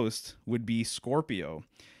the most would be Scorpio.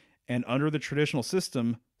 And under the traditional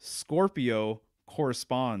system, Scorpio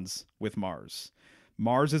corresponds with Mars.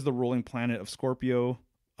 Mars is the ruling planet of Scorpio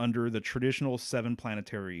under the traditional seven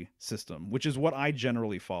planetary system, which is what I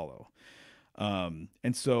generally follow.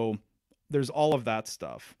 And so there's all of that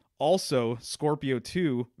stuff. Also, Scorpio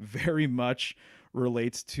 2 very much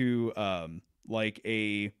relates to like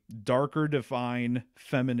a darker, divine,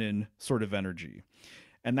 feminine sort of energy.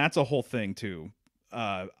 And that's a whole thing too.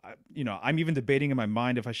 I'm even debating in my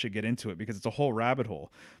mind if I should get into it because it's a whole rabbit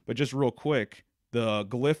hole. But just real quick, the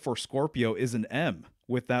glyph for Scorpio is an M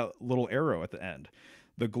with that little arrow at the end.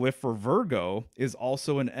 The glyph for Virgo is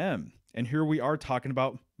also an M. And here we are talking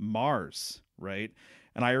about Mars, right?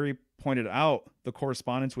 And I already pointed out the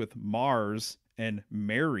correspondence with Mars and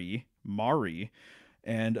Mari,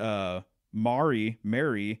 and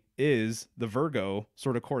Mary is the Virgo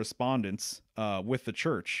sort of correspondence with the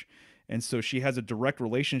church, and so she has a direct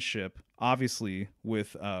relationship, obviously,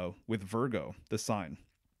 with Virgo, the sign.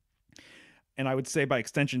 And I would say by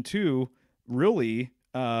extension too, really,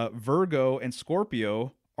 Virgo and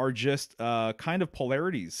Scorpio are just kind of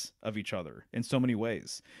polarities of each other in so many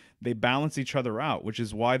ways. They balance each other out, which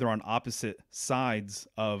is why they're on opposite sides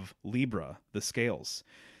of Libra, the scales.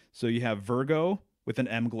 So you have Virgo with an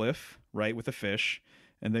M glyph, right, with a fish,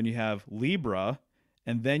 and then you have Libra,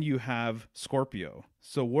 and then you have Scorpio.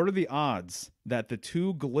 So what are the odds that the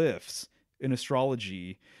two glyphs in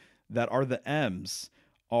astrology that are the M's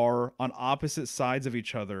are on opposite sides of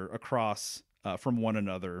each other across from one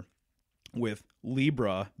another, with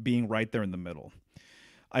Libra being right there in the middle?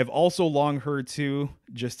 I've also long heard too,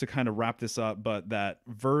 just to kind of wrap this up, but that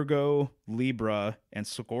Virgo, Libra, and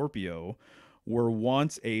Scorpio were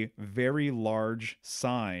once a very large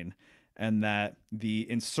sign, and that the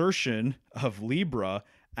insertion of Libra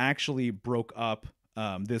actually broke up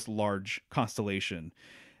this large constellation.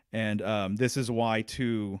 And this is why,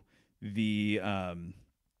 too, the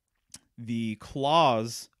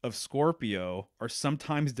claws of Scorpio are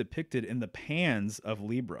sometimes depicted in the pans of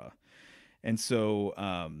Libra. And so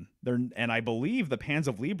and I believe the pans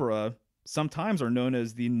of Libra sometimes are known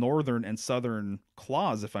as the northern and southern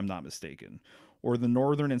claws, if I'm not mistaken. Or the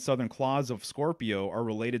northern and southern claws of Scorpio are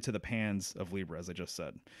related to the pans of Libra, as I just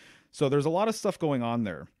said. So there's a lot of stuff going on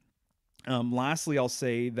there. Lastly, I'll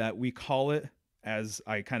say that we call it, as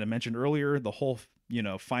I kind of mentioned earlier, the whole,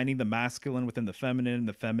 finding the masculine within the feminine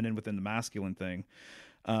within the masculine thing.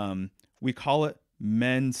 We call it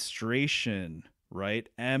menstruation, right?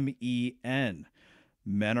 Men.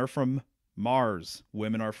 Men are from Mars,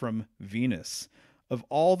 women are from Venus. Of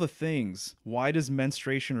all the things, why does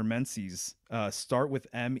menstruation or menses start with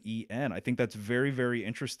Men? I think that's very, very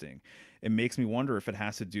interesting. It makes me wonder if it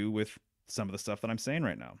has to do with some of the stuff that I'm saying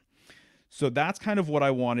right now. So that's kind of what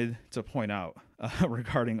I wanted to point out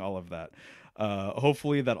regarding all of that.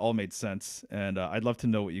 Hopefully that all made sense, and I'd love to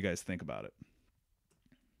know what you guys think about it.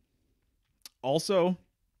 Also,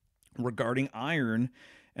 regarding iron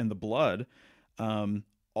and the blood,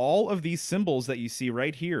 all of these symbols that you see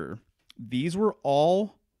right here, these were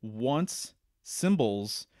all once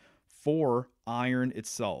symbols for iron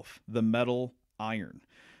itself, the metal iron.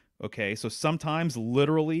 Okay, so sometimes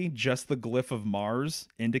literally just the glyph of Mars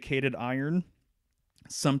indicated iron.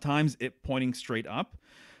 Sometimes it pointing straight up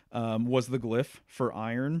was the glyph for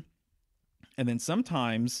iron. And then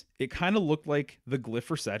sometimes it kind of looked like the glyph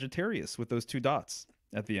for Sagittarius with those two dots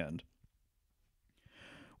at the end.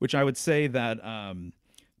 Which I would say that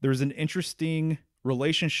there's an interesting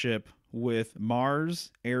relationship with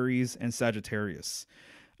Mars, Aries, and Sagittarius.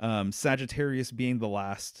 Sagittarius being the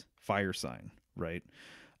last fire sign, right?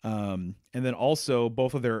 And then also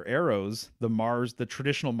both of their arrows, the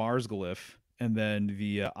traditional Mars glyph, and then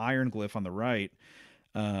the iron glyph on the right,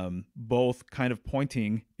 both kind of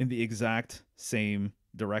pointing in the exact same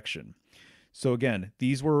direction. So again,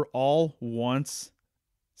 these were all once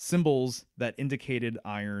symbols that indicated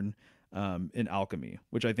iron in alchemy,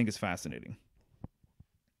 which I think is fascinating.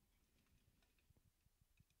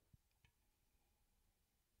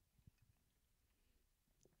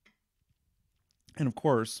 And of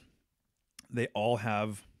course, they all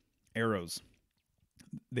have arrows.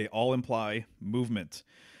 They all imply movement.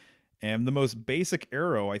 And the most basic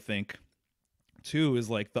arrow, I think, too, is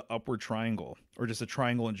like the upward triangle or just a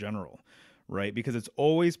triangle in general, right? Because it's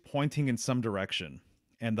always pointing in some direction.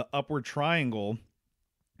 And the upward triangle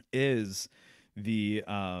is the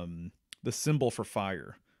symbol for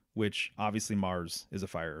fire, which obviously Mars is a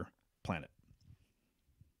fire planet.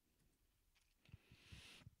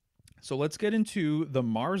 So let's get into the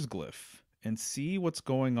Mars glyph and see what's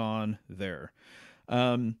going on there.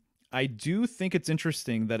 Um, I do think it's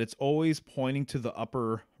interesting that it's always pointing to the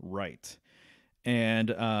upper right. And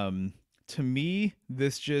to me,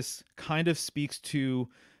 this just kind of speaks to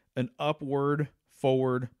an upward,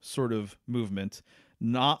 forward sort of movement,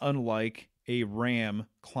 not unlike a ram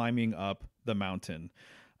climbing up the mountain.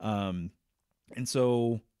 Um, and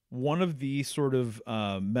so, one of the sort of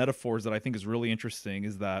metaphors that I think is really interesting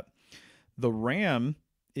is that the ram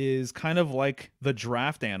is kind of like the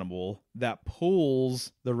draft animal that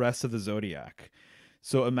pulls the rest of the zodiac.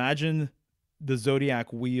 So imagine the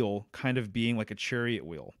zodiac wheel kind of being like a chariot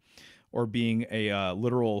wheel, or being a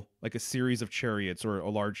literal, like a series of chariots or a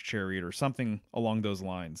large chariot or something along those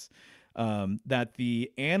lines. That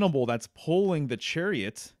the animal that's pulling the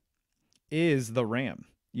chariot is the ram,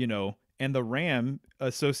 and the ram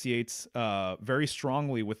associates very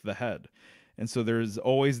strongly with the head. And so there's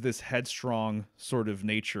always this headstrong sort of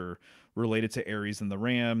nature related to Aries and the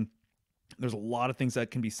ram. There's a lot of things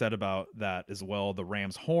that can be said about that as well. The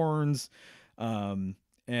ram's horns, and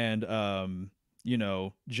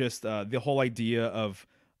just the whole idea of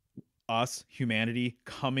us, humanity,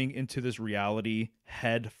 coming into this reality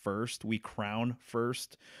head first. We crown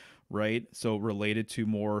first, right? So related to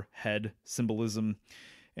more head symbolism.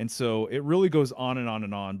 And so it really goes on and on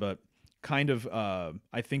and on. But kind of,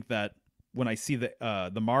 I think that when I see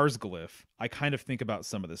the Mars glyph, I kind of think about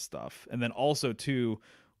some of this stuff. And then also too,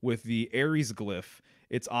 with the Aries glyph,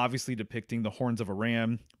 it's obviously depicting the horns of a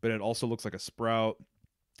ram, but it also looks like a sprout.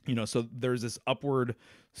 So there's this upward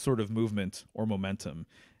sort of movement or momentum.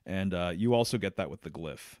 And you also get that with the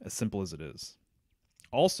glyph, as simple as it is.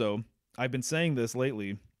 Also, I've been saying this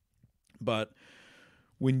lately, but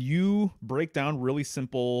when you break down really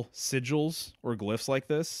simple sigils or glyphs like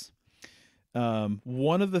this,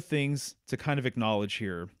 one of the things to kind of acknowledge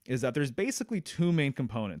here is that there's basically two main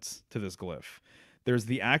components to this glyph. There's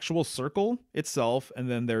the actual circle itself, and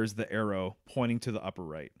then there's the arrow pointing to the upper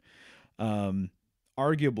right.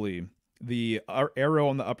 Arguably, the arrow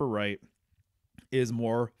on the upper right is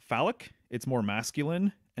more phallic, it's more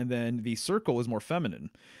masculine, and then the circle is more feminine.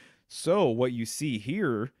 So what you see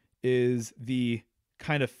here is the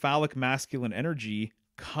kind of phallic masculine energy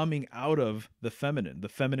coming out of the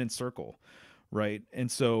feminine circle, right?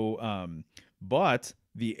 And so, but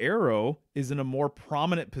the arrow is in a more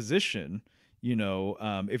prominent position.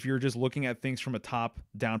 If you're just looking at things from a top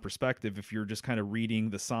down perspective, if you're just kind of reading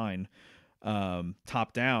the sign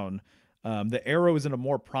top down, the arrow is in a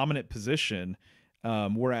more prominent position,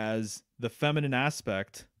 whereas the feminine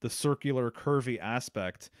aspect, the circular curvy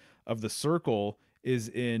aspect of the circle, is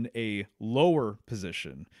in a lower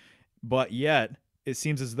position. But yet it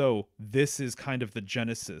seems as though this is kind of the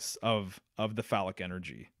genesis of the phallic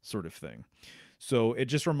energy sort of thing. So it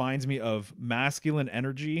just reminds me of masculine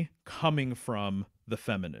energy coming from the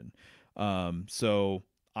feminine. So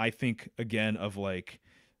I think again of like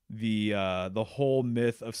the whole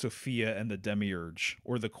myth of Sophia and the demiurge,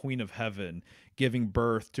 or the Queen of Heaven giving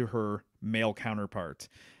birth to her male counterpart,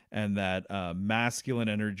 and that masculine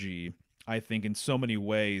energy, I think, in so many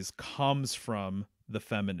ways comes from the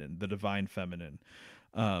feminine, the divine feminine.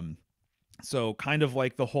 So kind of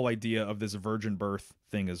like the whole idea of this virgin birth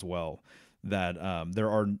thing as well, that there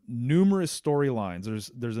are numerous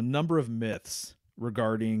storylines. There's a number of myths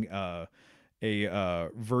regarding a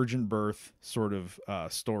virgin birth sort of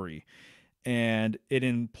story. And it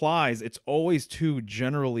implies it's always too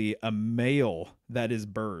generally a male that is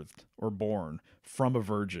birthed or born from a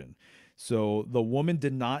virgin. So the woman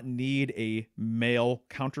did not need a male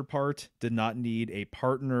counterpart, did not need a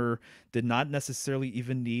partner, did not necessarily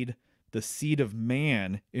even need the seed of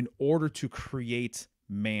man in order to create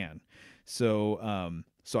man. So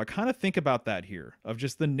I kind of think about that here, of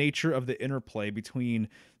just the nature of the interplay between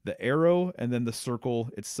the arrow and then the circle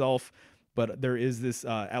itself. But there is this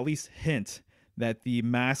at least hint that the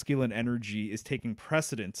masculine energy is taking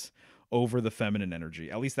precedence over the feminine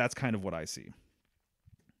energy. At least that's kind of what I see.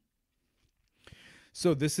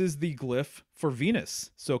 So this is the glyph for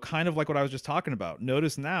Venus. So kind of like what I was just talking about.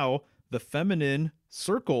 Notice now the feminine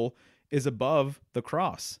circle is above the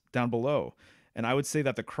cross down below. And I would say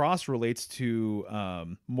that the cross relates to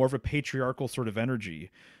more of a patriarchal sort of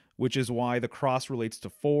energy, which is why the cross relates to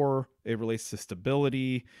 4. It relates to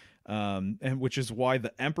stability, and which is why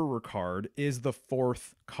the Emperor card is the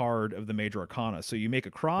 4th card of the major arcana. So you make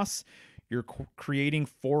a cross, you're creating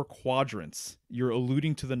 4 quadrants. You're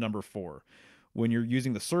alluding to the number 4. When you're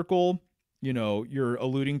using the circle, you're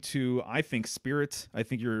alluding to, I think, spirit. I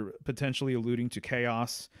think you're potentially alluding to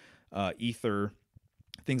chaos, ether,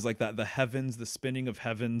 things like that. The heavens, the spinning of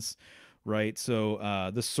heavens, right?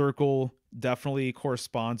 So the circle definitely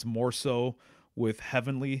corresponds more so with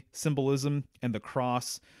heavenly symbolism, and the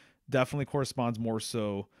cross definitely corresponds more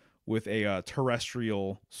so with a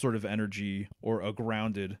terrestrial sort of energy or a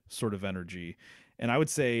grounded sort of energy. And I would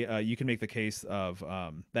say you can make the case of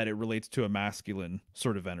that it relates to a masculine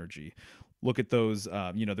sort of energy. Look at those,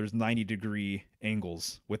 there's 90-degree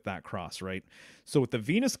angles with that cross, right? So with the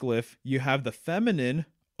Venus glyph, you have the feminine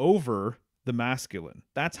over the masculine.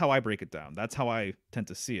 That's how I break it down. That's how I tend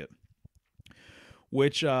to see it,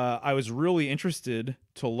 which I was really interested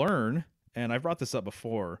to learn. And I've brought this up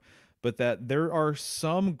before, but that there are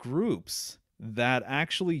some groups that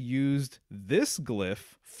actually used this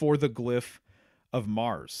glyph for the glyph of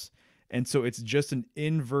Mars. And so it's just an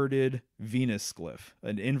inverted Venus glyph,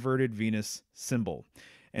 an inverted Venus symbol.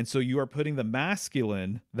 And so you are putting the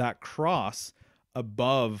masculine, that cross,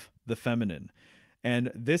 above the feminine.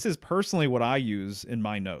 And this is personally what I use in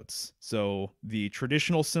my notes. So the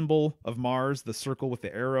traditional symbol of Mars, the circle with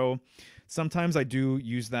the arrow, sometimes I do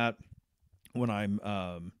use that when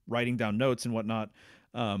I'm writing down notes and whatnot.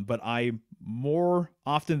 But I more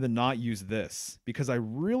often than not use this because I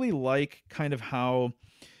really like kind of how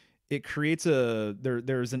it creates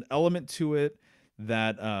there's an element to it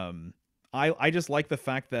that I just like the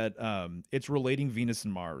fact that it's relating Venus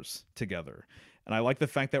and Mars together. And I like the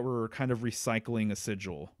fact that we're kind of recycling a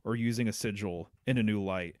sigil or using a sigil in a new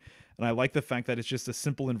light. And I like the fact that it's just a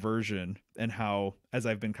simple inversion, and how, as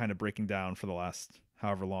I've been kind of breaking down for the last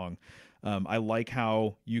however long, I like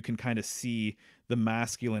how you can kind of see the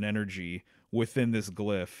masculine energy within this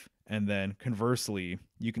glyph. And then conversely,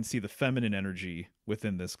 you can see the feminine energy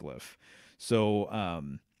within this glyph. So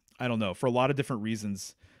I don't know. For a lot of different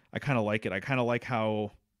reasons, I kind of like it. I kind of like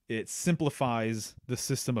how it simplifies the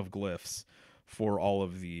system of glyphs for all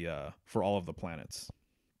of the planets.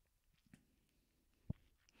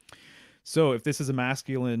 So if this is a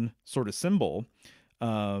masculine sort of symbol,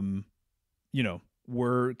 you know,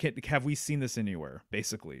 have we seen this anywhere,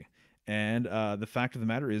 basically? And the fact of the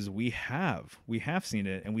matter is, we have seen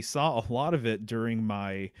it, and we saw a lot of it during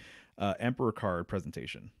my Emperor card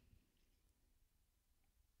presentation.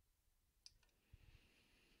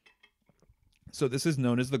 So this is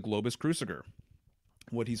known as the Globus Cruciger,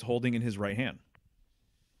 what he's holding in his right hand.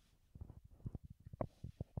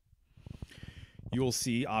 You will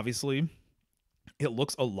see, obviously, it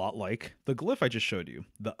looks a lot like the glyph I just showed you,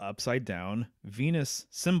 the upside down Venus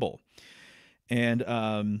symbol.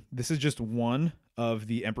 And this is just one of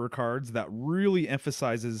the Emperor cards that really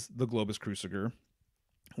emphasizes the Globus Cruciger,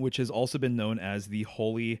 which has also been known as the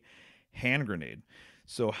Holy Hand Grenade.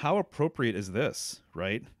 So how appropriate is this,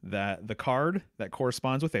 right? That the card that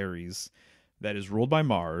corresponds with Aries, that is ruled by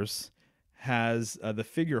Mars, has the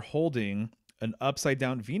figure holding an upside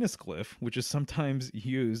down Venus glyph, which is sometimes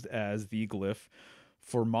used as the glyph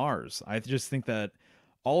for Mars. I just think that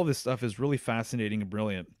all of this stuff is really fascinating and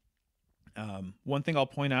brilliant. One thing I'll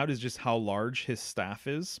point out is just how large his staff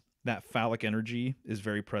is. That phallic energy is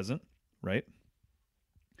very present, right?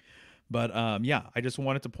 But yeah, I just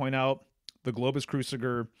wanted to point out the Globus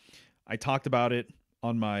Cruciger. I talked about it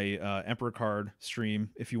on my Emperor card stream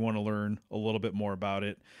if you want to learn a little bit more about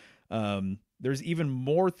it. There's even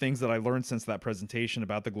more things that I learned since that presentation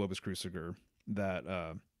about the Globus Cruciger that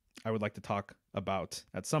I would like to talk about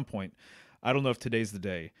at some point. I don't know if today's the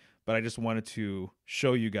day, but I just wanted to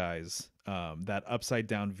show you guys that upside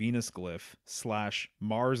down Venus glyph /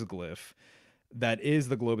 Mars glyph that is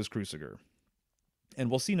the Globus Cruciger. And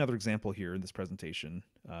we'll see another example here in this presentation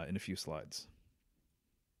in a few slides.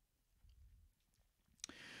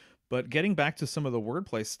 But getting back to some of the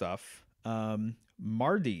wordplay stuff,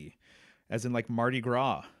 Mardi, as in like Mardi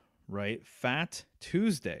Gras, right? Fat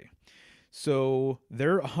Tuesday. So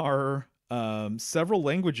there are several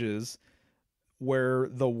languages where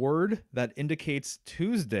the word that indicates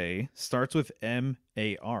Tuesday starts with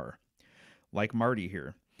M-A-R, like Marty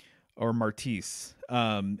here, or Martis.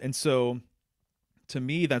 And so to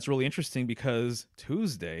me, that's really interesting because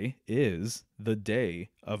Tuesday is the day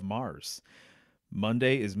of Mars.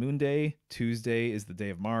 Monday is Moon Day, Tuesday is the day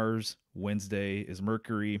of Mars, Wednesday is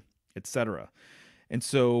Mercury, etc. And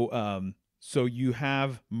so so you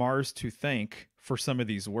have Mars to thank for some of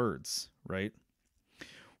these words, right?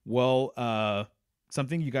 Well,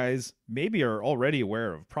 something you guys maybe are already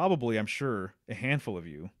aware of, probably, I'm sure a handful of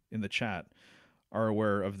you in the chat are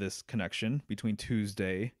aware of this connection between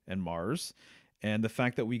Tuesday and Mars, and the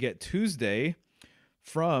fact that we get Tuesday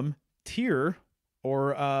from Tyr,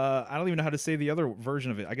 or I don't even know how to say the other version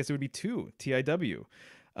of it. I guess it would be two, Tiw.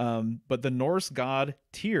 But the Norse god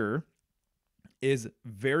Tyr is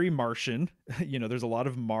very Martian. There's a lot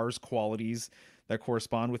of Mars qualities that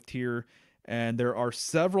correspond with Tyr, and there are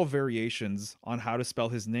several variations on how to spell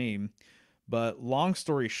his name. But long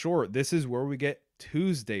story short, this is where we get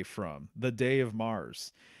Tuesday from, the day of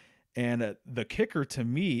Mars. And the kicker to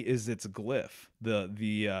me is its glyph,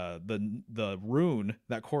 the rune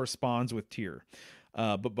that corresponds with Tyr.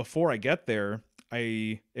 But before I get there,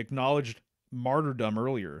 I acknowledged martyrdom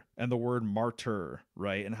earlier and the word martyr,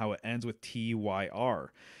 right? And how it ends with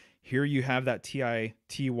TYR. Here you have that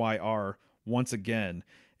TITYR once again.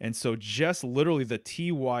 And so just literally the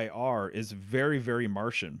TYR is very, very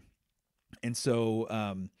Martian. And so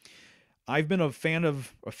I've been a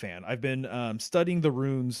fan. I've been studying the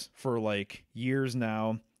runes for like years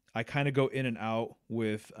now. I kind of go in and out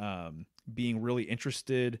with being really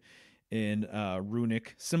interested in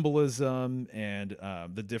runic symbolism and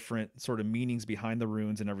the different sort of meanings behind the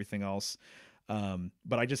runes and everything else.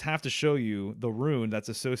 But I just have to show you the rune that's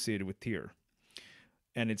associated with Tyr.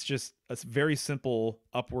 And it's just a very simple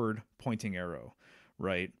upward pointing arrow,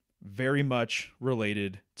 right? Very much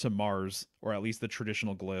related to Mars, or at least the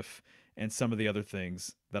traditional glyph, and some of the other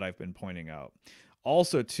things that I've been pointing out.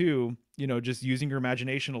 Also, too, just using your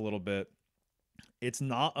imagination a little bit, it's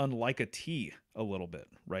not unlike a T a little bit,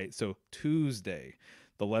 right? So Tuesday,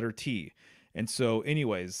 the letter T. And so,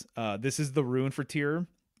 anyways, this is the rune for Tyr.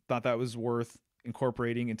 Thought that was worth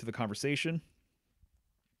incorporating into the conversation.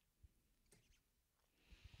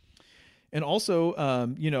 And also,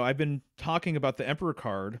 I've been talking about the Emperor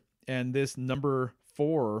card and this number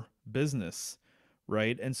 4 business,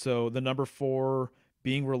 right? And so the number 4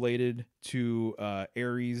 being related to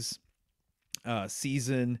Aries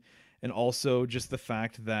season, and also just the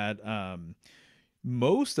fact that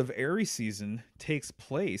most of Aries season takes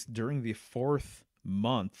place during the 4th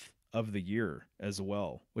month of the year as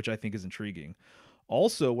well, which I think is intriguing.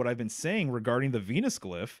 Also, what I've been saying regarding the Venus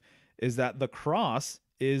glyph is that the cross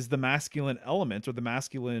is the masculine element, or the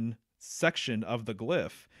masculine section of the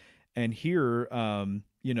glyph. And here,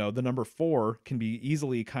 the number 4 can be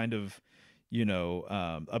easily kind of,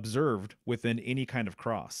 observed within any kind of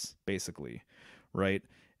cross, basically, right?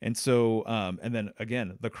 And so, and then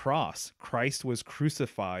again, the cross. Christ was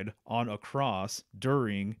crucified on a cross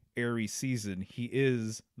during Aries season. He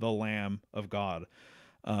is the Lamb of God.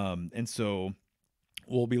 And so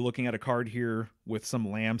we'll be looking at a card here with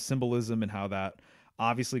some lamb symbolism and how that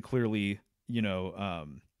obviously clearly,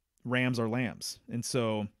 rams are lambs. And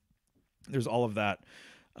so there's all of that.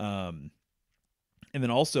 And then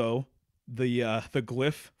also the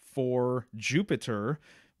glyph for Jupiter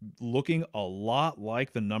looking a lot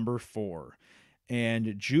like the number 4.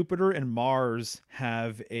 And Jupiter and Mars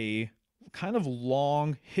have a kind of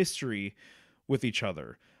long history with each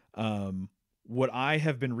other. What I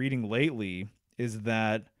have been reading lately is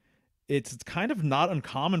that it's kind of not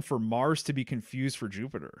uncommon for Mars to be confused for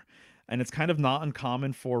Jupiter. And it's kind of not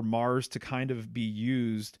uncommon for Mars to kind of be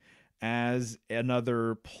used as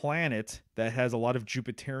another planet that has a lot of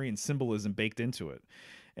Jupiterian symbolism baked into it.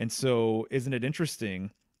 And so isn't it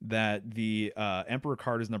interesting that the Emperor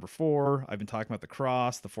card is number 4? I've been talking about the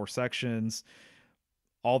cross, the 4 sections,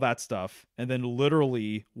 all that stuff. And then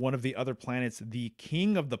literally one of the other planets, the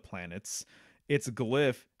king of the planets, its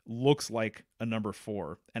glyph looks like a number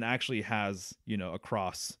 4 and actually has, a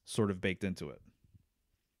cross sort of baked into it.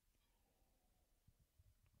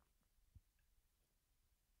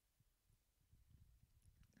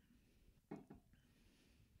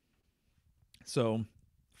 So,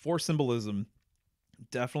 4 symbolism,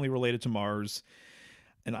 definitely related to Mars,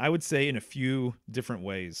 and I would say in a few different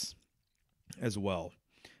ways as well.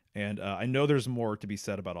 And I know there's more to be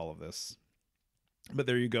said about all of this, but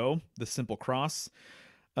there you go, the simple cross.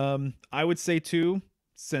 I would say too,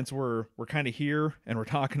 since we're kind of here and we're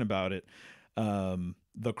talking about it,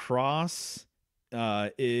 the cross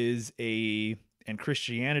and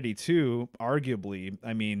Christianity too, arguably.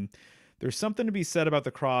 I mean, there's something to be said about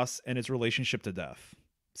the cross and its relationship to death.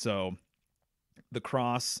 So the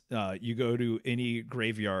cross, you go to any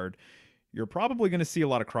graveyard, you're probably going to see a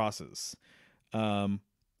lot of crosses.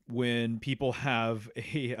 When people have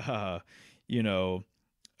a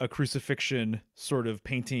crucifixion sort of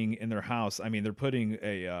painting in their house, I mean, they're putting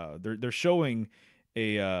they're showing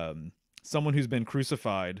someone who's been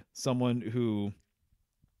crucified, someone who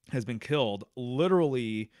has been killed,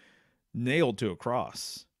 literally nailed to a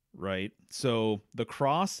cross, right? So the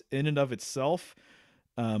cross in and of itself,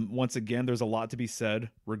 once again, there's a lot to be said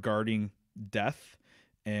regarding death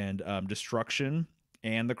and destruction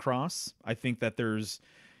and the cross. I think that there's,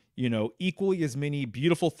 equally as many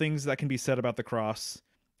beautiful things that can be said about the cross,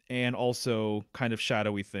 and also kind of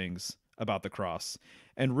shadowy things about the cross.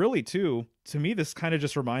 And really, too, to me, this kind of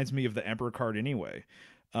just reminds me of the Emperor card anyway.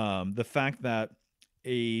 The fact that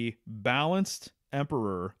a balanced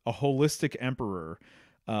emperor, a holistic emperor,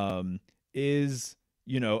 um, is,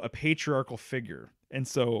 a patriarchal figure. And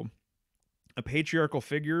so a patriarchal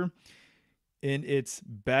figure in its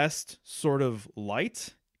best sort of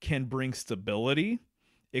light can bring stability.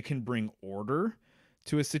 It can bring order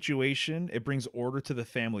to a situation. It brings order to the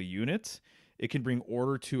family unit. It can bring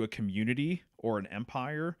order to a community or an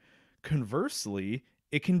empire. Conversely,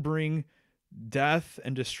 it can bring death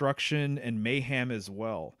and destruction and mayhem as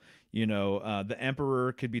well. The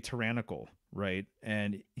emperor could be tyrannical, right?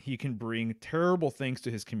 And he can bring terrible things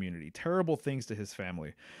to his community, terrible things to his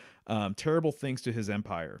family, terrible things to his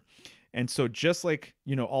empire. And so, just like,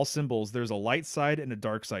 all symbols, there's a light side and a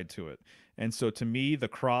dark side to it. And so, to me, the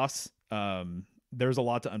cross, there's a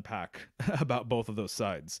lot to unpack about both of those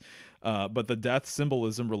sides. But the death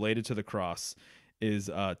symbolism related to the cross is,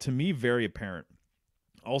 to me, very apparent.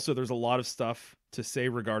 Also, there's a lot of stuff to say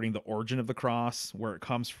regarding the origin of the cross, where it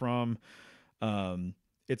comes from,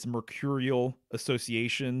 its mercurial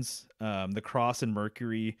associations. The cross and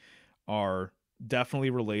Mercury are definitely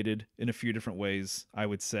related in a few different ways, I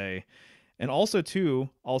would say. And also, too,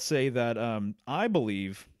 I'll say that I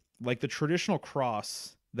believe, like, the traditional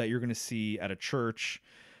cross that you're going to see at a church,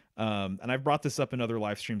 and I've brought this up in other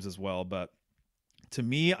live streams as well, but to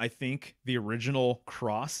me, I think the original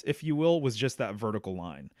cross, if you will, was just that vertical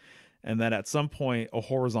line. And that at some point, a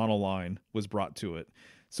horizontal line was brought to it.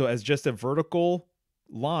 So as just a vertical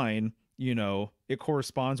line, it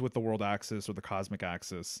corresponds with the world axis or the cosmic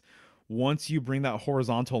axis. Once you bring that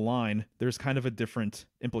horizontal line, there's kind of a different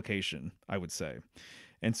implication, I would say.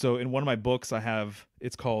 And so in one of my books,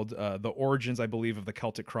 it's called The Origins, I believe, of the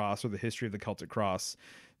Celtic Cross, or the History of the Celtic Cross.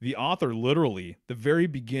 The author, literally, the very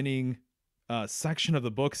beginning section of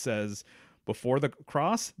the book says, before the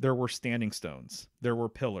cross, there were standing stones, there were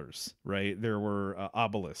pillars, right? There were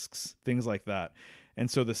obelisks, things like that.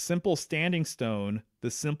 And so the simple standing stone,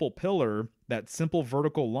 the simple pillar, that simple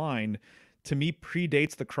vertical line, to me,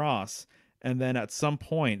 predates the cross. And then at some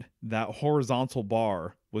point, that horizontal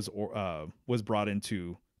bar was brought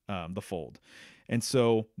into the fold. And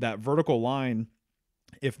so that vertical line,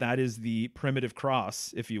 if that is the primitive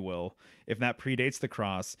cross, if you will, if that predates the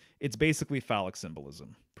cross, it's basically phallic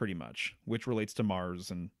symbolism, pretty much, which relates to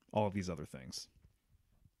Mars and all of these other things.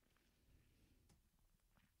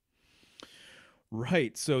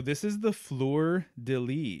 Right. So this is the fleur de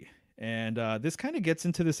lis. And this kind of gets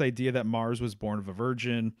into this idea that Mars was born of a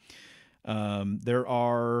virgin. There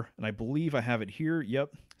are, and I believe I have it here.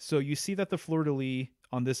 Yep. So you see that the fleur de lis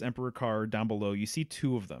on this Emperor card down below, you see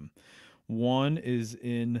two of them. One is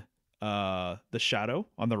in the shadow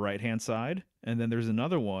on the right-hand side, and then there's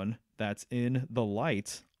another one that's in the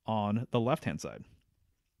light on the left-hand side.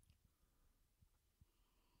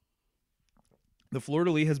 The fleur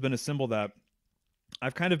de lis has been a symbol that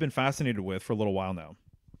I've kind of been fascinated with for a little while now.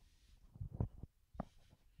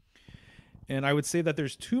 And I would say that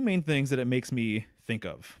there's two main things that it makes me think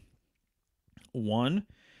of. One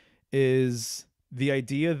is the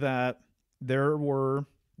idea that there are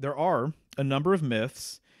a number of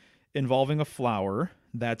myths involving a flower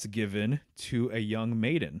that's given to a young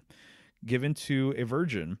maiden, given to a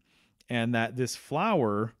virgin, and that this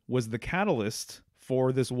flower was the catalyst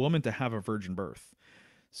for this woman to have a virgin birth.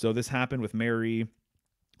 So this happened with Mary.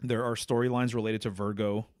 There are storylines related to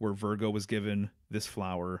Virgo, where Virgo was given this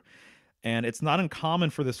flower. And it's not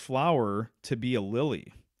uncommon for this flower to be a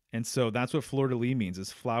lily. And so that's what fleur de lis means,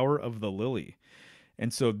 is flower of the lily.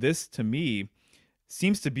 And so this, to me,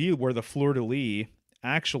 seems to be where the fleur de lis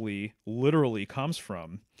actually literally comes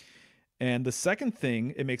from. And the second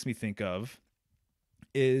thing it makes me think of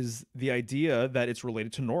is the idea that it's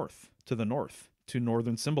related to the north, to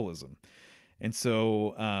northern symbolism. And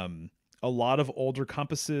so a lot of older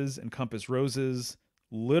compasses and compass roses,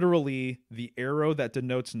 literally the arrow that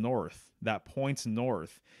denotes north, that points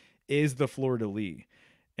north, is the fleur de lis.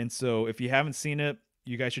 And so if you haven't seen it,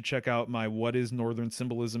 you guys should check out my What is Northern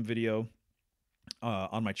Symbolism video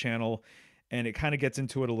on my channel. And it kind of gets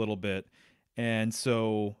into it a little bit. And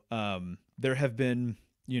so there have been,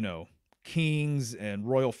 kings and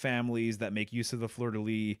royal families that make use of the fleur de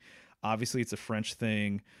lis. Obviously, it's a French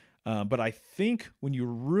thing. But I think when you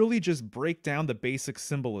really just break down the basic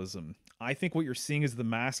symbolism, I think what you're seeing is the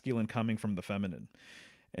masculine coming from the feminine.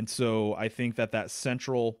 And so I think that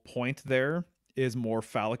central point there is more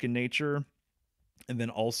phallic in nature. And then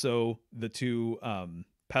also the two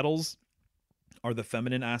petals are the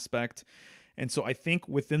feminine aspect. And so I think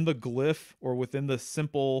within the glyph, or within the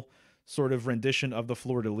simple sort of rendition of the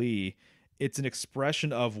fleur de lis, it's an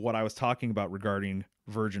expression of what I was talking about regarding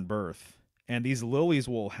virgin birth. And these lilies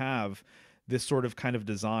will have this sort of kind of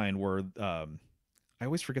design where I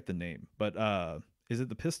always forget the name, but is it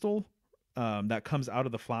the pistil that comes out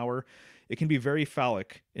of the flower? It can be very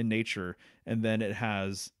phallic in nature, and then it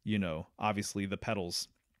has, obviously the petals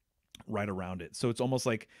right around it. So it's almost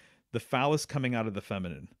like the phallus coming out of the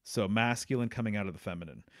feminine. So masculine coming out of the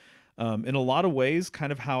feminine. In a lot of ways,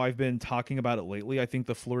 kind of how I've been talking about it lately, I think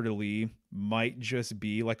the fleur de lis might just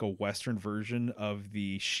be like a Western version of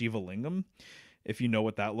the Shiva lingam, if you know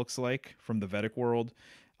what that looks like from the Vedic world.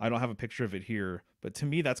 I don't have a picture of it here, but to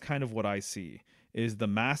me, that's kind of what I see is the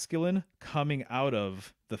masculine coming out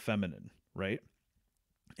of the feminine, right?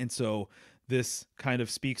 And so this kind of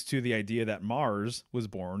speaks to the idea that Mars was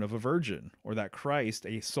born of a virgin, or that Christ,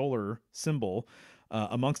 a solar symbol,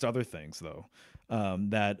 amongst other things, though,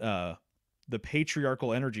 that the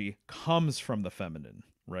patriarchal energy comes from the feminine,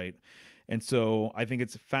 right? And so I think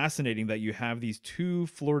it's fascinating that you have these two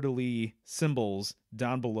fleur de lis symbols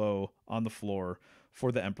down below on the floor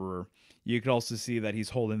for the emperor. You could also see that he's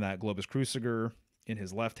holding that globus cruciger in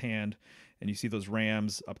his left hand, and you see those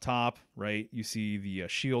rams up top, right? You see the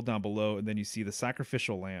shield down below, and then you see the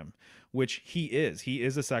sacrificial lamb, which he is. He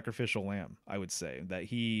is a sacrificial lamb, I would say, that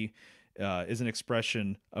he is an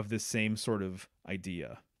expression of this same sort of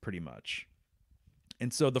idea, pretty much.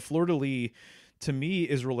 And so the fleur de lis, to me,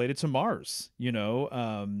 is related to Mars,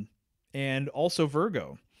 and also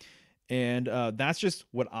Virgo. And that's just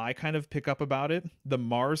what I kind of pick up about it. The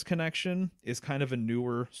Mars connection is kind of a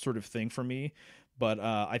newer sort of thing for me, but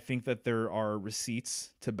I think that there are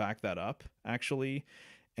receipts to back that up, actually.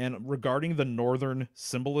 And regarding the Northern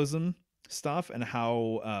symbolism stuff and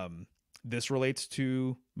how this relates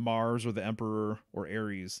to Mars or the Emperor or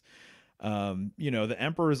Aries, the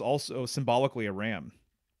Emperor is also symbolically a ram,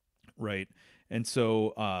 right? And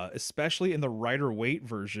so, especially in the Rider-Waite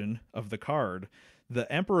version of the card, the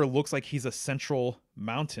Emperor looks like he's a central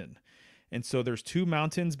mountain. And so there's two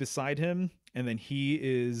mountains beside him, and then he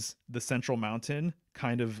is the central mountain,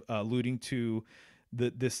 kind of alluding to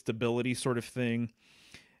this stability sort of thing.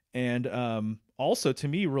 And also, to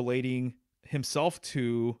me, relating himself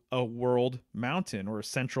to a world mountain or a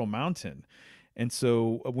central mountain. And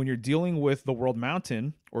so when you're dealing with the world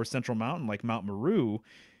mountain or central mountain like Mount Meru,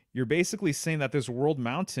 you're basically saying that this world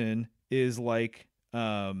mountain is like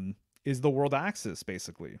is the world axis,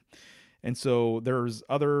 basically. And so there's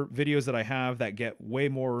other videos that I have that get way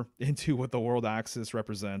more into what the world axis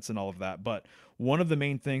represents and all of that. But one of the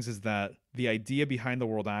main things is that the idea behind the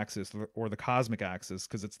world axis or the cosmic axis,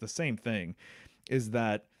 because it's the same thing, is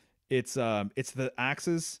that it's the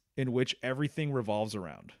axis in which everything revolves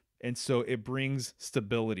around. And so it brings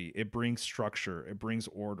stability, it brings structure, it brings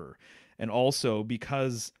order. And also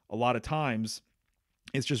because a lot of times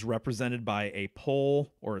it's just represented by a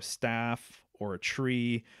pole or a staff or a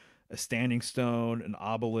tree, a standing stone, an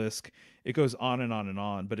obelisk. It goes on and on and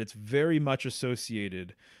on, but it's very much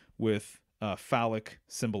associated with phallic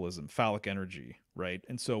symbolism, phallic energy, right?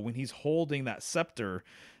 And so when he's holding that scepter,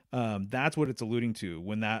 that's what it's alluding to.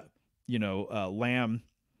 When that, lamb,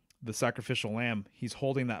 the sacrificial lamb, he's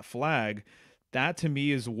holding that flag, that to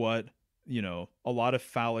me is what, a lot of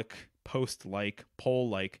phallic post-like,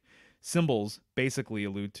 pole-like symbols basically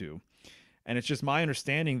allude to. And it's just my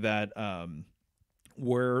understanding that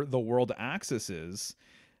where the world axis is,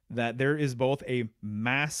 that there is both a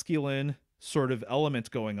masculine sort of element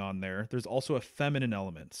going on there. There's also a feminine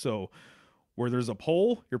element. So where there's a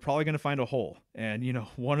pole, you're probably going to find a hole. And,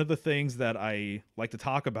 one of the things that I like to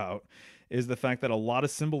talk about is the fact that a lot of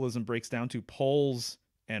symbolism breaks down to poles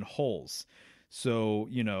and holes. So,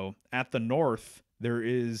 at the north, there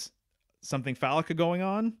is something phallic going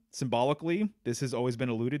on symbolically. This has always been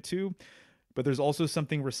alluded to, but there's also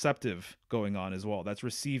something receptive going on as well. That's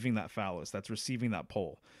receiving that phallus, that's receiving that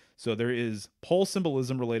pole. So there is pole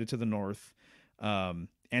symbolism related to the north and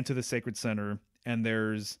to the sacred center, and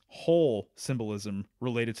there's hole symbolism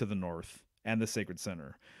related to the north and the sacred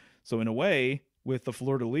center. So in a way, with the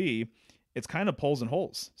fleur de lis, it's kind of poles and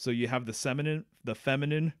holes. So you have the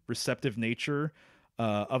feminine receptive nature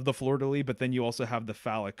of the fleur de lis, but then you also have the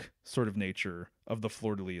phallic sort of nature of the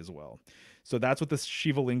fleur de lis as well. So that's what the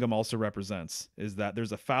Shiva lingam also represents, is that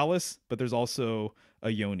there's a phallus, but there's also a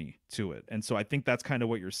yoni to it. And so I think that's kind of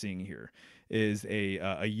what you're seeing here, is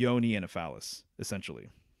a yoni and a phallus, essentially.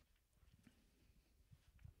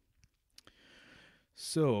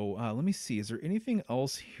 So let me see. Is there anything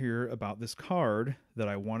else here about this card that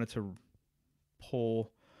I wanted to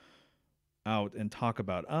pull out and talk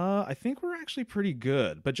about? I think we're actually pretty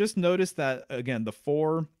good. But just notice that, again, the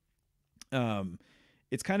 4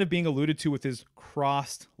 it's kind of being alluded to with his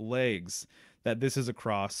crossed legs, that this is a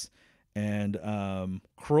cross. And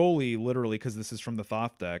Crowley literally, because this is from the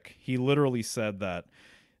Thoth deck, he literally said that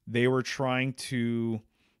they were trying to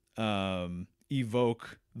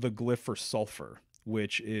evoke the glyph for sulfur,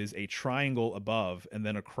 which is a triangle above and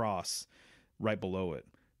then a cross right below it.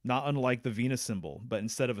 Not unlike the Venus symbol, but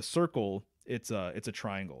instead of a circle, it's a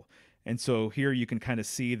triangle. And so here you can kind of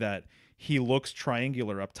see that he looks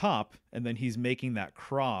triangular up top, and then he's making that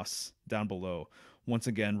cross down below. Once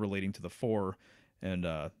again, relating to the four, and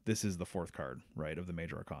this is the fourth card, right, of the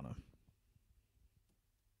Major Arcana.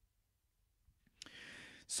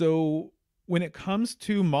 So when it comes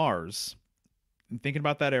to Mars, and thinking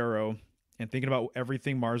about that arrow and thinking about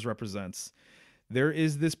everything Mars represents, there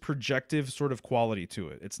is this projective sort of quality to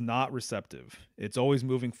it. It's not receptive. It's always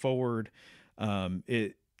moving forward.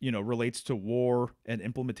 It relates to war and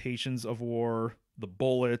implementations of war, the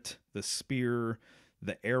bullet, the spear,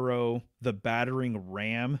 the arrow, the battering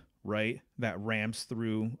ram, right? That rams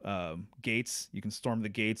through gates. You can storm the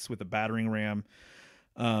gates with a battering ram.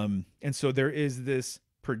 And so there is this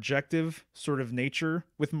projective sort of nature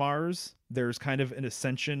with Mars. There's kind of an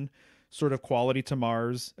ascension sort of quality to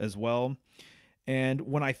Mars as well. And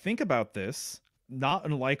when I think about this, not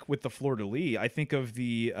unlike with the fleur de lis, I think of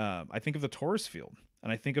the torus field,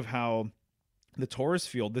 and I think of how the torus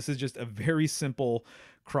field. This is just a very simple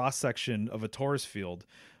cross section of a torus field,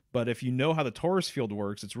 but if you know how the torus field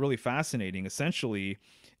works, it's really fascinating. Essentially,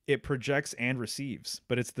 it projects and receives,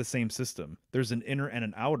 but it's the same system. There's an inner and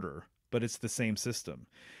an outer, but it's the same system.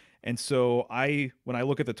 And so when I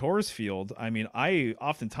look at the torus field, I mean,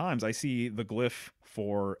 oftentimes I see the glyph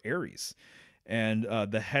for Aries, and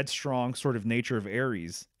the headstrong sort of nature of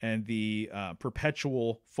Aries, and the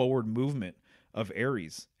perpetual forward movement of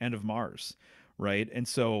Aries and of Mars, right? And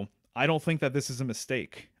so I don't think that this is a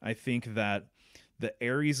mistake. I think that the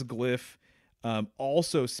Aries glyph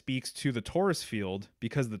also speaks to the torus field,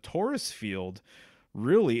 because the torus field,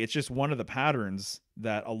 really, it's just one of the patterns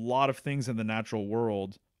that a lot of things in the natural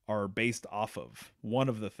world are based off of. One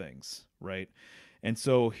of the things, right? And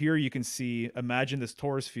so here you can see, imagine this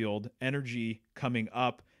torus field, energy coming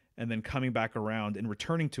up and then coming back around and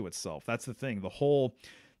returning to itself. That's the thing.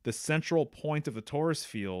 The central point of the torus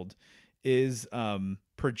field is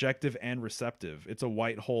projective and receptive. It's a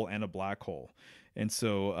white hole and a black hole. And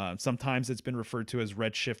so sometimes it's been referred to as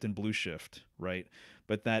red shift and blue shift, right?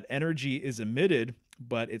 But that energy is emitted,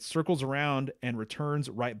 but it circles around and returns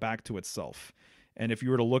right back to itself. And if you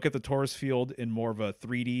were to look at the torus field in more of a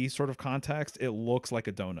 3D sort of context, it looks like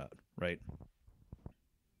a donut, right?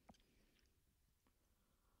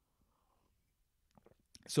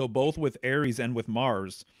 So both with Aries and with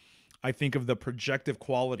Mars, I think of the projective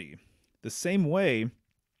quality. The same way,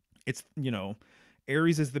 it's,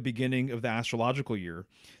 Aries is the beginning of the astrological year.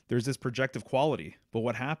 There's this projective quality, but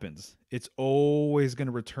what happens? It's always going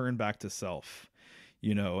to return back to self.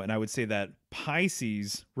 And I would say that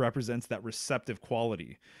Pisces represents that receptive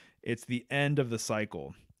quality. It's the end of the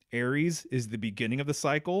cycle. Aries is the beginning of the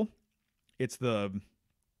cycle. It's the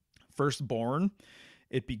firstborn.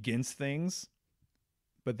 It begins things,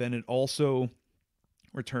 but then it also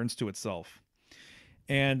returns to itself.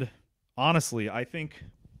 And honestly, I think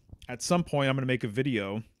at some point I'm going to make a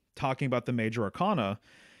video talking about the Major Arcana,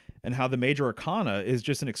 and how the Major Arcana is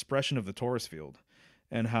just an expression of the torus field,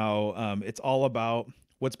 and how it's all about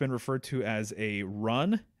what's been referred to as a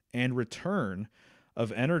run and return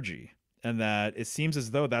of energy. And that it seems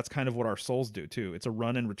as though that's kind of what our souls do too. It's a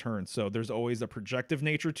run and return. So there's always a projective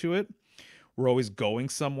nature to it. We're always going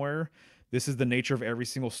somewhere. This is the nature of every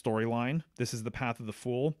single storyline. This is the path of the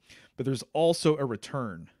fool. But there's also a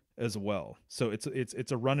return as well. So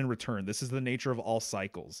it's a run and return. This is the nature of all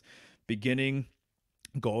cycles. Beginning,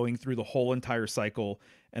 going through the whole entire cycle,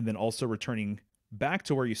 and then also returning back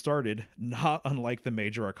to where you started, not unlike the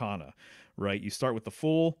Major Arcana, right? You start with the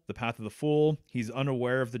Fool, the path of the Fool. He's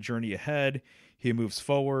unaware of the journey ahead. He moves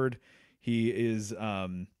forward. He is,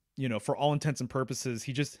 for all intents and purposes,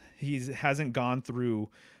 he hasn't gone through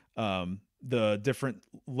the different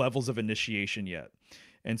levels of initiation yet.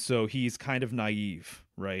 And so he's kind of naive,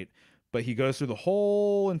 right? But he goes through the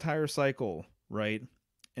whole entire cycle, right?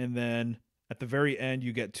 And then at the very end,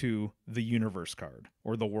 you get to the universe card,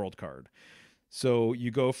 or the world card. So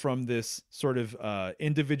you go from this sort of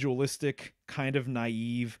individualistic, kind of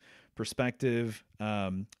naive perspective,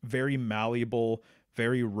 very malleable,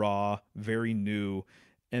 very raw, very new.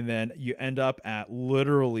 And then you end up at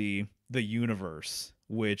literally the universe,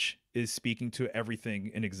 which is speaking to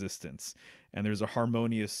everything in existence. And there's a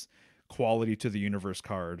harmonious quality to the universe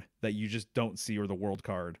card that you just don't see, or the world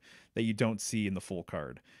card that you don't see in the full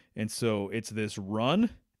card. And so it's this run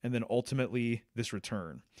and then ultimately this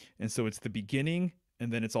return. And so it's the beginning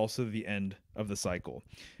and then it's also the end of the cycle.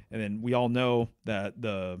 And then we all know that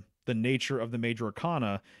the nature of the major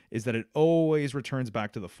arcana is that it always returns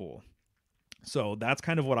back to the full. So that's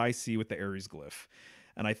kind of what I see with the Aries glyph.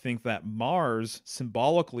 And I think that Mars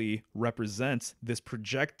symbolically represents this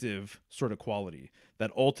projective sort of quality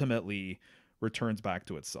that ultimately returns back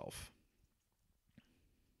to itself.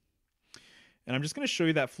 And I'm just going to show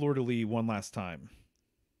you that fleur-de-lis one last time.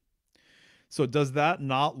 So does that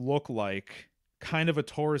not look like kind of a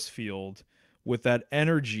torus field with that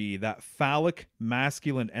energy, that phallic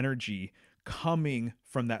masculine energy coming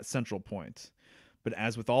from that central point? But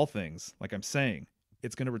as with all things, like I'm saying,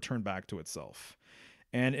 it's going to return back to itself.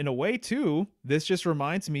 And in a way, too, this just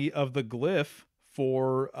reminds me of the glyph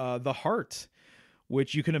for the heart,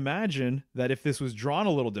 which you can imagine that if this was drawn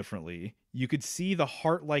a little differently, you could see the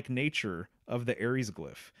heart-like nature of the Aries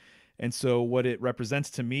glyph. And so what it represents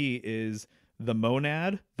to me is the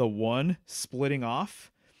monad, the one, splitting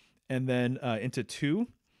off, and then into two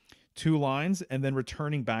lines, and then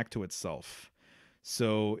returning back to itself.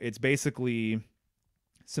 So it's basically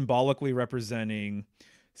symbolically representing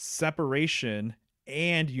separation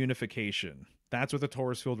and unification. That's what the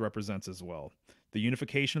torus field represents as well. The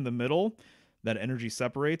unification in the middle, that energy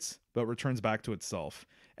separates but returns back to itself.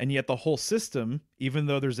 And yet the whole system, even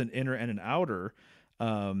though there's an inner and an outer,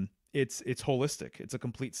 it's holistic. It's a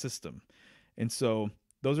complete system. And so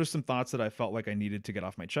those are some thoughts that I felt like I needed to get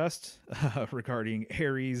off my chest regarding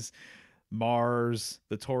Aries, Mars,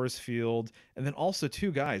 the torus field, and then also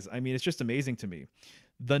too, guys, I mean, it's just amazing to me.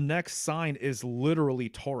 The next sign is literally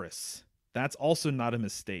Taurus. That's also not a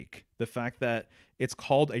mistake. The fact that it's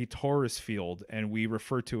called a torus field and we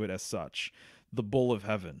refer to it as such, the bull of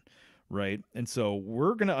heaven, right? And so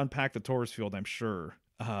we're going to unpack the torus field, I'm sure,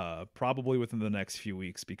 probably within the next few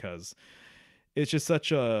weeks, because it's just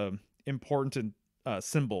such a important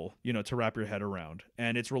symbol, you know, to wrap your head around.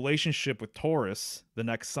 And its relationship with Taurus, the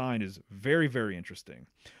next sign, is very, very interesting.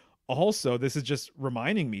 Also, this is just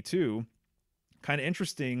reminding me too, kind of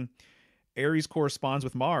interesting, Aries corresponds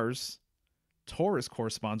with Mars, Taurus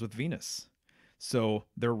corresponds with Venus. So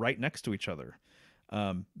they're right next to each other.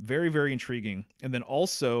 Very, very intriguing. And then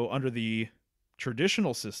also under the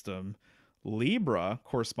traditional system, Libra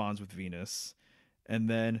corresponds with Venus, and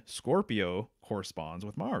then Scorpio corresponds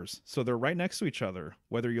with Mars. So they're right next to each other,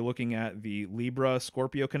 whether you're looking at the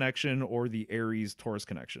Libra-Scorpio connection or the Aries-Taurus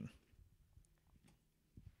connection.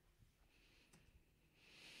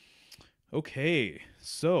 Okay,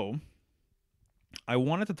 so I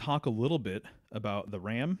wanted to talk a little bit about the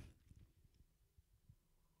ram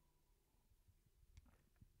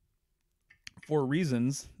for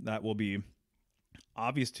reasons that will be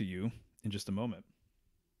obvious to you in just a moment.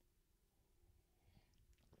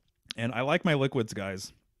 And I like my liquids,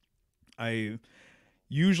 guys. I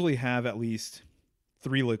usually have at least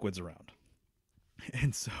 3 liquids around.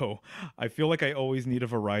 And so I feel like I always need a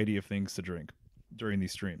variety of things to drink during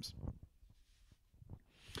these streams.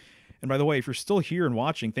 And by the way, if you're still here and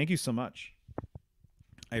watching, thank you so much.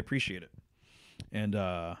 I appreciate it. And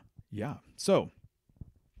yeah, so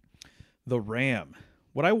the ram.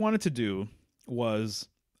 What I wanted to do was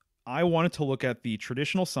I wanted to look at the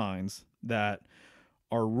traditional signs that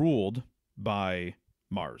are ruled by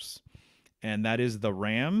Mars. And that is the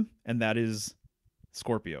ram, and that is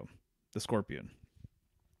Scorpio, the scorpion.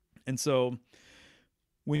 And so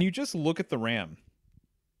when you just look at the ram,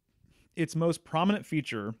 its most prominent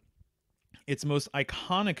feature, its most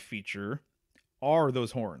iconic feature are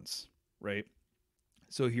those horns, right?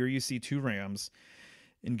 So here you see 2 rams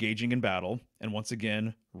engaging in battle. And once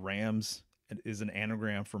again, rams is an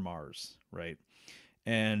anagram for Mars, right?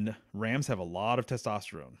 And rams have a lot of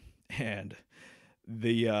testosterone. And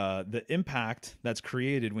the impact that's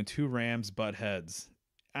created when 2 rams butt heads,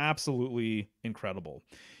 absolutely incredible.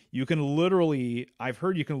 You can literally, I've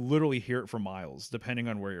heard you can literally hear it for miles, depending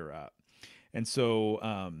on where you're at. And so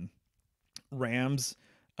rams,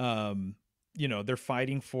 you know, they're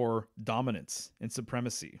fighting for dominance and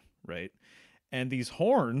supremacy, right? And these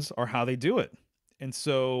horns are how they do it. And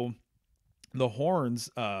so the horns,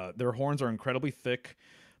 their horns are incredibly thick,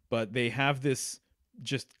 but they have this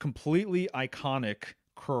just completely iconic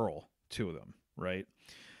curl to them, right?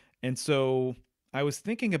 And so I was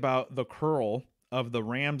thinking about the curl of the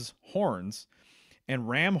ram's horns and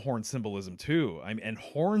ram horn symbolism too. I mean, and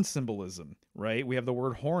horn symbolism, right? We have the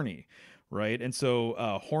word horny, right? And so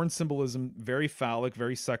horn symbolism, very phallic,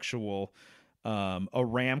 very sexual. A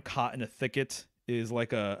ram caught in a thicket is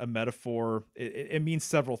like a metaphor. It means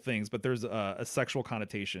several things, but there's a sexual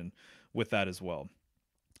connotation with that as well.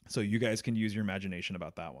 So you guys can use your imagination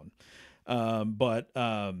about that one. But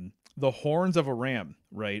the horns of a ram,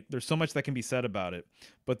 right? There's so much that can be said about it,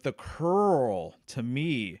 but the curl to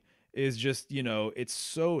me is just, it's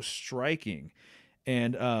so striking.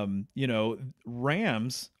 And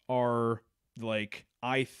rams are like,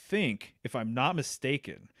 I think, if I'm not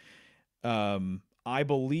mistaken, I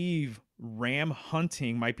believe ram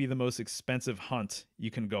hunting might be the most expensive hunt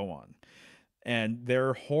you can go on. And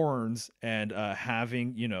their horns and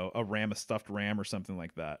having, a ram, a stuffed ram or something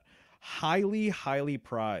like that, highly, highly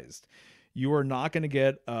prized. You are not going to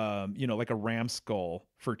get, like a ram skull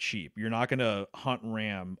for cheap. You're not going to hunt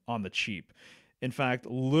ram on the cheap. In fact,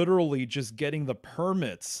 literally just getting the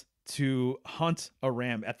permits to hunt a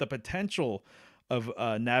ram at the potential of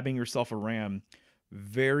nabbing yourself a ram,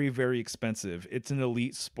 very, very expensive. It's an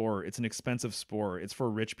elite sport. It's an expensive sport. It's for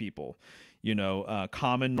rich people.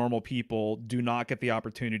 Common, normal people do not get the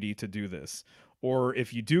opportunity to do this. Or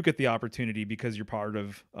if you do get the opportunity because you're part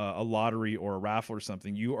of a lottery or a raffle or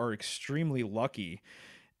something, you are extremely lucky.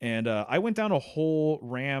 And I went down a whole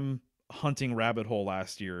ram hunting rabbit hole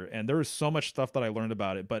last year, and there was so much stuff that I learned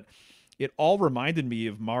about it. But it all reminded me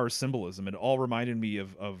of Mars symbolism. It all reminded me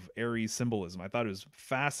of Aries symbolism. I thought it was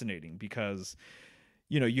fascinating because,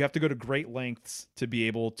 you have to go to great lengths to be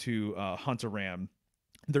able to hunt a ram.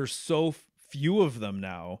 There's so few of them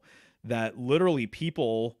now that literally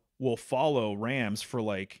people will follow rams for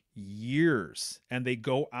like years, and they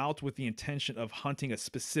go out with the intention of hunting a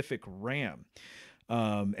specific ram.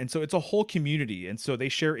 And so it's a whole community, and so they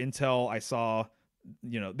share intel. I saw,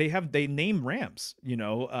 they name rams.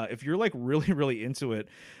 If you're like really, really into it,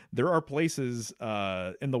 there are places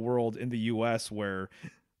in the world, in the US, where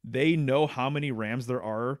they know how many rams there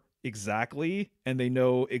are exactly, and they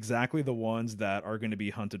know exactly the ones that are going to be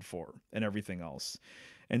hunted for and everything else.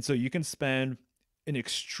 And so you can spend an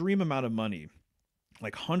extreme amount of money,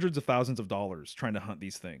 like hundreds of thousands of dollars, trying to hunt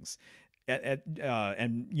these things,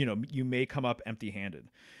 and you may come up empty-handed.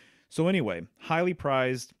 So anyway, highly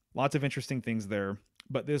prized, lots of interesting things there.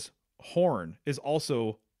 But this horn is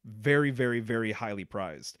also very, very, very highly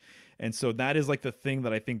prized, and so that is like the thing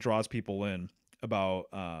that I think draws people in about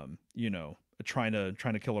trying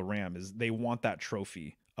to kill a ram, is they want that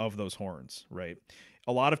trophy of those horns, right?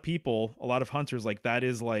 A lot of people, a lot of hunters, like that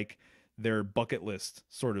is like their bucket list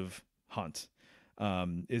sort of hunt,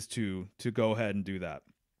 is to go ahead and do that.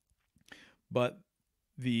 But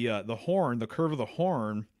the horn, the curve of the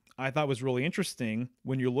horn, I thought was really interesting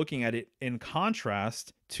when you're looking at it in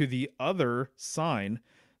contrast to the other sign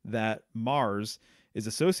that Mars is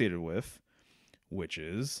associated with, which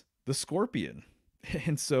is the scorpion.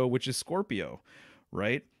 And so, which is Scorpio,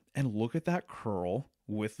 right? And look at that curl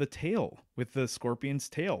with the tail, with the scorpion's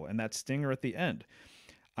tail and that stinger at the end.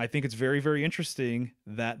 I think it's very, very interesting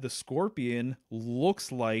that the scorpion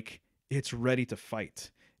looks like it's ready to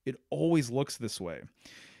fight. It always looks this way.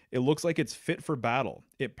 It looks like it's fit for battle.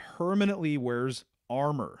 It permanently wears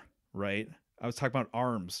armor, right? I was talking about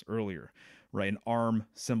arms earlier, right? And arm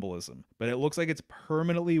symbolism. But it looks like it's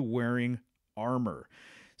permanently wearing armor.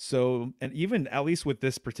 So, and even at least with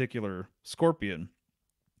this particular scorpion,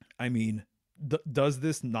 I mean, does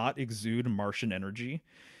this not exude Martian energy?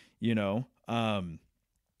 You know?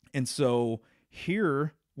 And so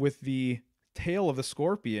here with the tail of the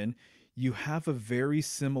scorpion, you have a very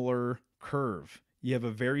similar curve. You have a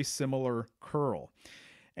very similar curl.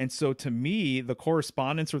 And so to me, the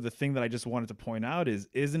correspondence, or the thing that I just wanted to point out is,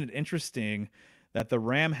 isn't it interesting that the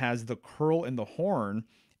ram has the curl in the horn,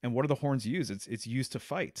 and what are the horns used? It's used to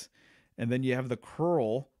fight. And then you have the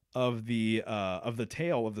curl of the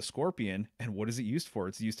tail of the scorpion, and what is it used for?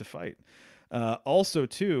 It's used to fight. Also,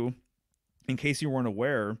 too, in case you weren't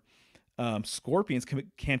aware, scorpions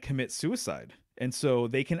can commit suicide, and so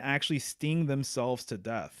they can actually sting themselves to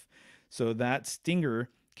death. So that stinger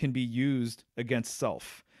can be used against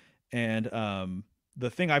self. And the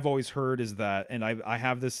thing I've always heard is that, and I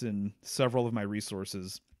have this in several of my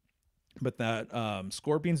resources, but that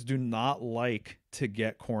scorpions do not like to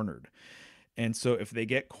get cornered. And so if they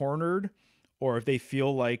get cornered, or if they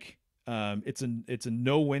feel like it's a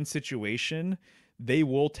no-win situation, they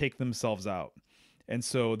will take themselves out. And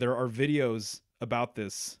so there are videos about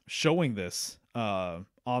this, showing this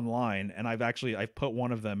online, and I've put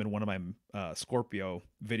one of them in one of my Scorpio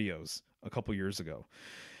videos a couple years ago.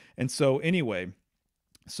 And so anyway,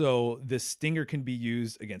 so this stinger can be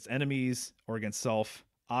used against enemies or against self.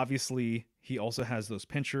 Obviously, he also has those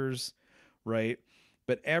pinchers, right?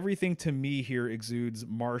 But everything to me here exudes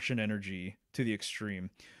Martian energy to the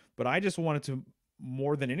extreme. But I just wanted to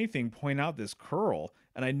more than anything point out this curl.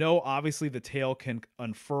 And I know obviously the tail can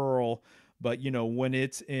unfurl, but when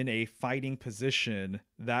it's in a fighting position,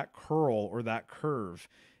 that curl or that curve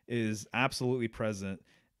is absolutely present,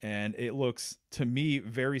 and it looks to me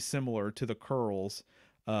very similar to the curls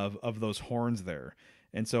of those horns there.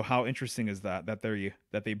 And so how interesting is that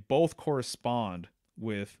they both correspond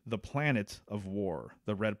with the planet of war,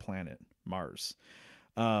 the red planet, Mars.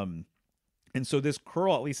 Um, and so this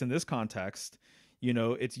curl, at least in this context,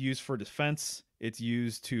 it's used for defense. It's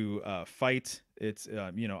used to fight. It's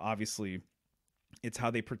obviously it's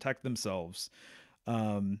how they protect themselves,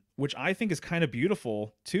 which I think is kind of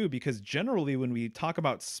beautiful too, because generally when we talk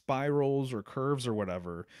about spirals or curves or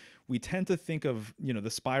whatever, we tend to think of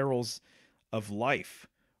the spirals of life,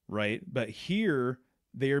 right? But here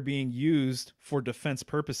they are being used for defense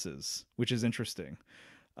purposes, which is interesting.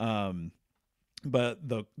 Um, but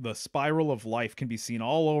the spiral of life can be seen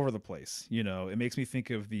all over the place. It makes me think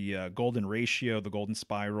of the golden ratio, the golden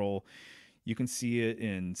spiral. You can see it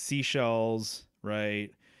in seashells, right?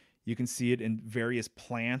 You can see it in various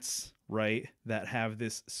plants, right, that have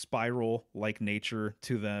this spiral like nature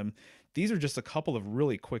to them. These are just a couple of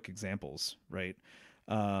really quick examples, right?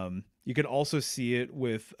 You could also see it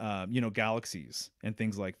with galaxies and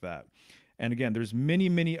things like that. And again, there's many,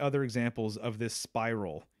 many other examples of this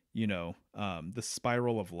spiral, the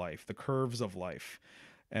spiral of life, the curves of life.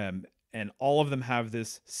 And all of them have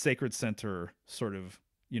this sacred center sort of,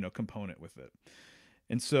 component with it.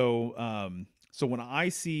 And so when I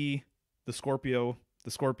see the scorpion,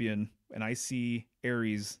 and I see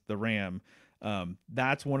Aries, the ram,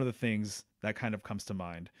 that's one of the things that kind of comes to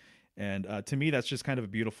mind. And to me, that's just kind of a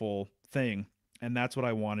beautiful thing. And that's what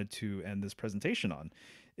I wanted to end this presentation on,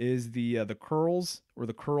 is the curls, or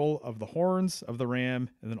the curl of the horns of the ram,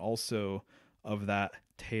 and then also of that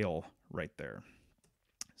tail right there.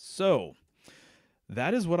 So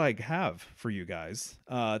that is what I have for you guys.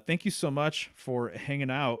 Thank you so much for hanging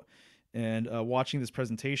out and watching this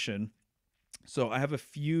presentation. So I have a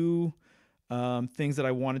few things that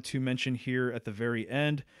I wanted to mention here at the very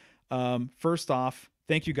end. First off,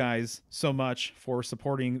 thank you guys so much for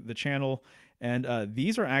supporting the channel. And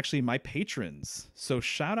these are actually my patrons. So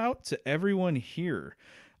shout out to everyone here.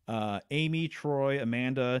 Amy, Troy,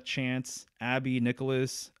 Amanda, Chance, Abby,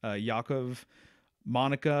 Nicholas, Yakov,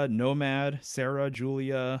 Monica, Nomad, Sarah,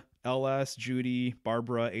 Julia, LS, Judy,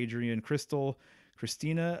 Barbara, Adrian, Crystal,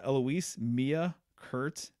 Christina, Eloise, Mia,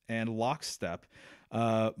 Kurt, and Lockstep.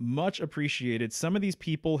 Much appreciated. Some of these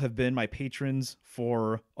people have been my patrons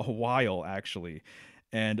for a while, actually.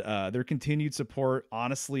 And their continued support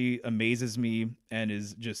honestly amazes me and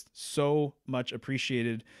is just so much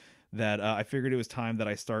appreciated that I figured it was time that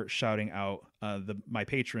I start shouting out my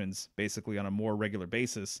patrons basically on a more regular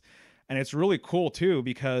basis. And it's really cool too,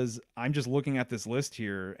 because I'm just looking at this list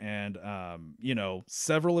here, and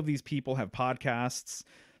several of these people have podcasts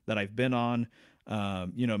that I've been on.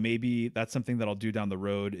 Maybe that's something that I'll do down the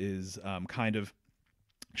road, is kind of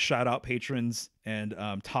shout out patrons and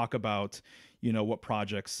talk about what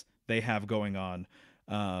projects they have going on.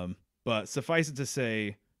 But suffice it to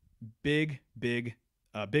say, big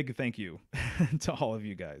thank you to all of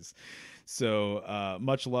you guys. So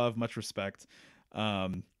much love, much respect.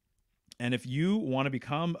 And if you want to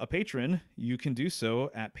become a patron, you can do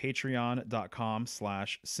so at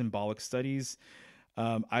patreon.com/symbolicstudies.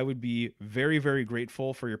 I would be very, very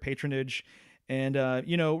grateful for your patronage. And,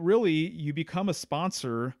 really, you become a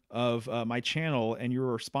sponsor of my channel, and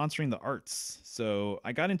you're sponsoring the arts. So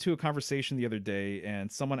I got into a conversation the other day,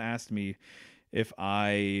 and someone asked me if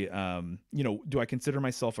I, do I consider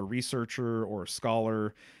myself a researcher or a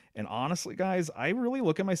scholar? And honestly, guys, I really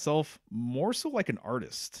look at myself more so like an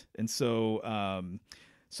artist. And so,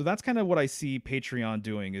 so that's kind of what I see Patreon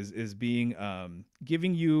doing, is being,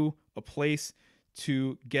 giving you a place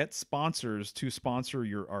to get sponsors to sponsor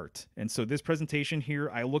your art. And so this presentation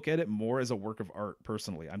here, I look at it more as a work of art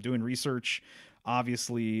personally. I'm doing research,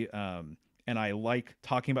 obviously, and I like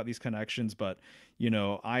talking about these connections, but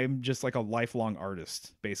I'm just like a lifelong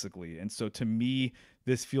artist basically. And so to me,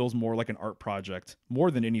 this feels more like an art project more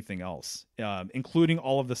than anything else, including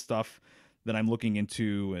all of the stuff that I'm looking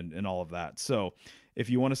into and all of that. So if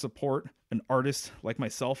you want to support an artist like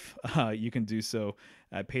myself, you can do so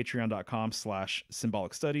at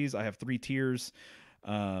patreon.com/symbolicstudies. I have 3 tiers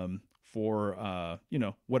for,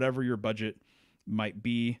 whatever your budget might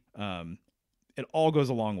be. It all goes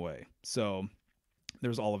a long way. So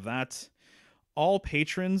there's all of that. All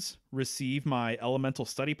patrons receive my elemental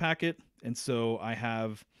study packet. And so I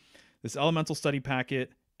have this elemental study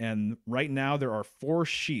packet, and right now there are 4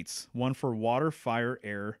 sheets, one for water, fire,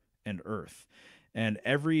 air, and earth. And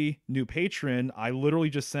every new patron, I literally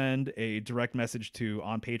just send a direct message to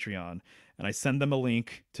on Patreon, and I send them a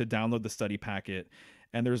link to download the study packet.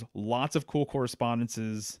 And there's lots of cool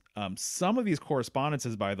correspondences. Some of these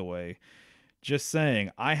correspondences, by the way, just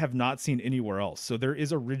saying, I have not seen anywhere else. So there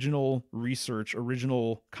is original research,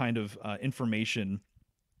 original kind of information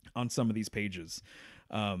on some of these pages.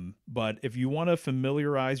 But if you want to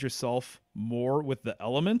familiarize yourself more with the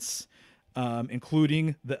elements,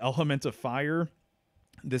 including the element of fire,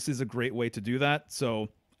 this is a great way to do that. So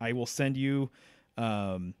I will send you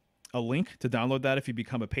a link to download that if you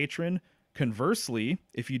become a patron. Conversely,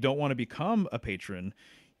 if you don't want to become a patron,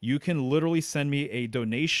 you can literally send me a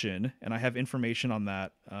donation, and I have information on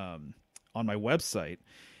that on my website.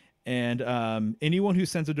 And anyone who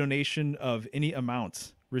sends a donation of any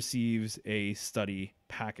amount receives a study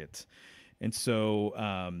packet. And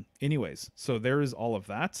so, anyways, so there is all of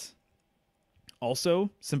that. Also,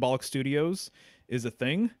 Symbolic Studios is a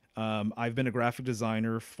thing. I've been a graphic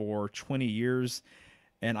designer for 20 years,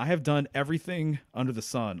 and I have done everything under the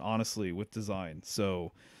sun, honestly, with design.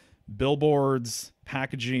 So, billboards,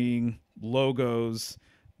 packaging, logos,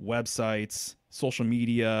 websites, social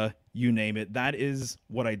media, you name it. That is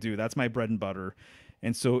what I do. That's my bread and butter.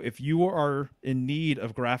 And so if you are in need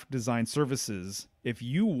of graphic design services, if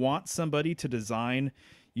you want somebody to design,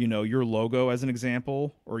 your logo as an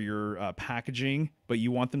example, or your packaging, but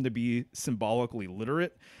you want them to be symbolically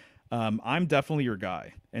literate, I'm definitely your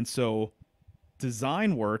guy. And so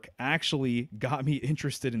design work actually got me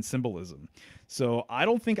interested in symbolism. So I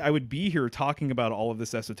don't think I would be here talking about all of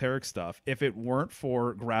this esoteric stuff if it weren't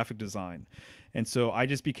for graphic design. And so I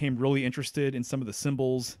just became really interested in some of the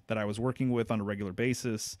symbols that I was working with on a regular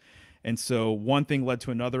basis. And so one thing led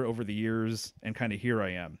to another over the years, and kind of here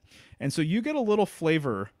I am. And so you get a little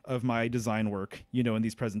flavor of my design work, in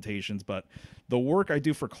these presentations, but the work I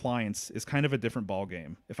do for clients is kind of a different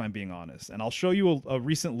ballgame, if I'm being honest. And I'll show you a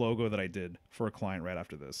recent logo that I did for a client right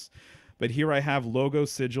after this. But here I have logo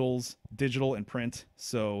sigils, digital and print.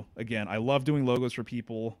 So again, I love doing logos for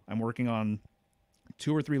people. I'm working on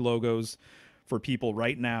 2 or 3 logos for people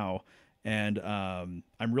right now. And I'm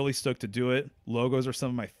really stoked to do it. Logos are some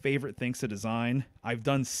of my favorite things to design. I've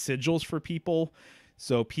done sigils for people.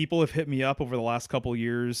 So people have hit me up over the last couple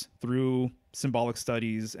years through Symbolic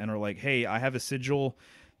Studies and are like, hey, I have a sigil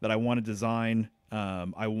that I want to design.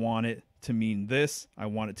 I want it to mean this. I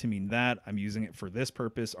want it to mean that. I'm using it for this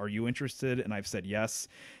purpose. Are you interested? And I've said yes.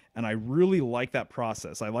 And I really like that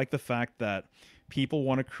process. I like the fact that people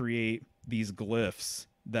want to create these glyphs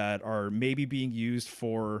that are maybe being used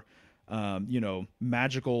for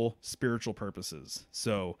magical spiritual purposes.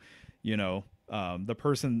 So, one of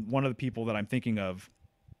the people that I'm thinking of,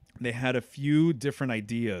 they had a few different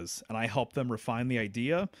ideas, and I helped them refine the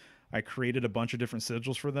idea. I created a bunch of different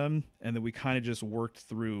sigils for them, and then we kind of just worked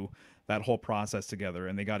through that whole process together,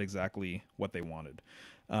 and they got exactly what they wanted.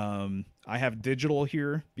 I have digital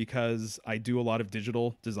here because I do a lot of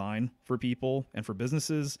digital design for people and for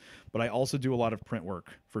businesses, but I also do a lot of print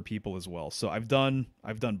work for people as well. So I've done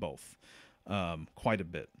both quite a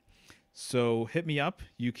bit. So hit me up.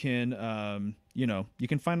 You can you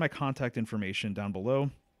can find my contact information down below.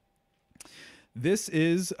 This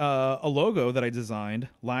is a logo that I designed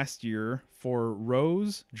last year for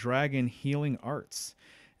Rose Dragon Healing Arts.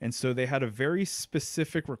 And so they had a very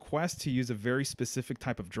specific request to use a very specific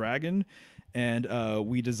type of dragon, and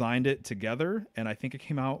we designed it together, and I think it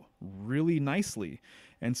came out really nicely.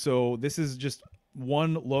 And so this is just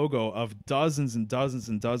one logo of dozens and dozens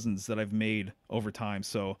and dozens that I've made over time.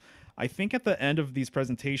 So I think at the end of these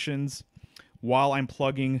presentations, while I'm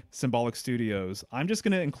plugging Symbolic Studios, I'm just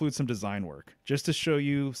going to include some design work just to show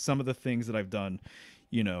you some of the things that I've done,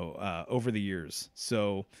 over the years.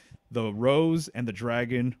 So the rose and the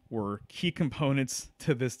dragon were key components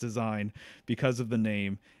to this design because of the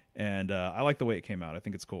name, and I like the way it came out. I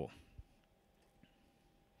think it's cool.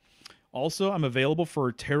 Also, I'm available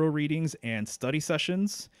for tarot readings and study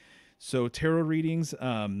sessions. So tarot readings,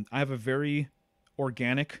 I have a very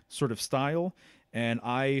organic sort of style, and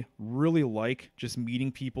I really like just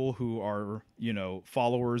meeting people who are,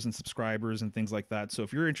 followers and subscribers and things like that. So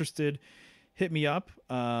if you're interested, hit me up.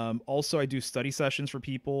 Also, I do study sessions for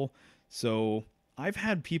people. So I've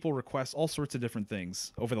had people request all sorts of different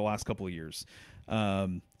things over the last couple of years.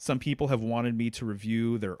 Some people have wanted me to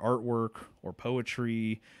review their artwork or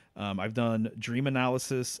poetry. I've done dream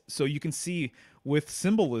analysis. So you can see with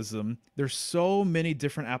symbolism, there's so many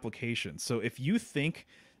different applications. So if you think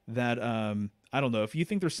that, if you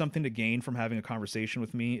think there's something to gain from having a conversation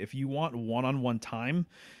with me, if you want one-on-one time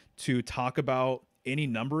to talk about any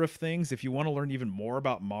number of things, if you want to learn even more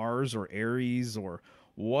about Mars or Aries or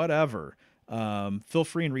whatever, Feel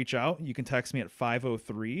free and reach out. You can text me at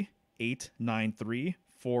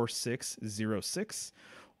 503-893-4606.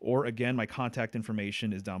 Or again, my contact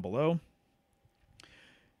information is down below.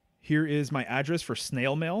 Here is my address for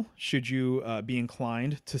snail mail. Should you be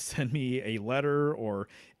inclined to send me a letter or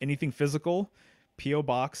anything physical, P.O.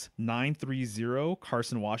 Box 930,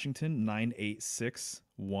 Carson, Washington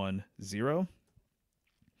 98610.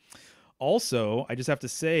 Also, I just have to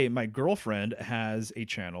say, my girlfriend has a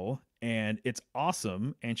channel and it's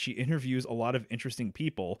awesome. And she interviews a lot of interesting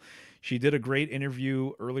people. She did a great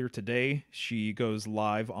interview earlier today. She goes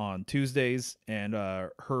live on Tuesdays, and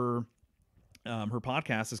her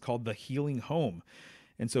podcast is called The Healing Home.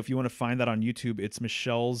 And so if you want to find that on YouTube, it's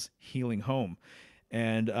Michelle's Healing Home.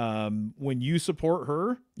 And when you support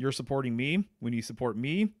her, you're supporting me. When you support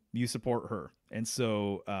me, you support her. And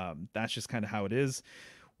so that's just kind of how it is.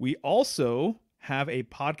 We also have a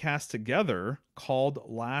podcast together called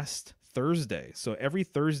Last Thursday. So every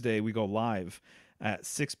Thursday we go live at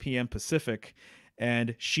 6 p.m. Pacific,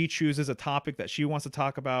 and she chooses a topic that she wants to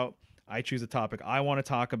talk about. I choose a topic I want to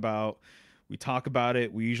talk about. We talk about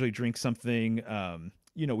it. We usually drink something.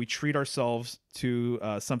 We treat ourselves to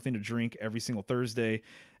something to drink every single Thursday.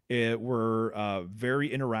 We're very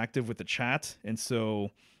interactive with the chat, and so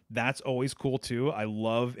that's always cool too. I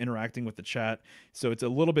love interacting with the chat. So it's a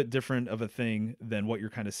little bit different of a thing than what you're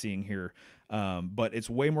kind of seeing here. But it's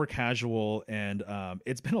way more casual, and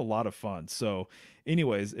it's been a lot of fun. So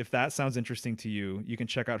anyways, if that sounds interesting to you, you can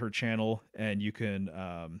check out her channel, and you can,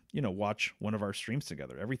 watch one of our streams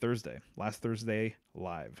together every Thursday. Last Thursday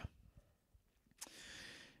live.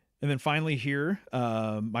 And then finally here,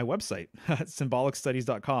 my website,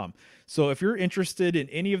 symbolicstudies.com. So if you're interested in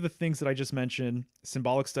any of the things that I just mentioned,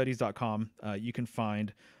 symbolicstudies.com, you can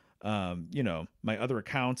find, my other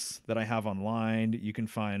accounts that I have online. You can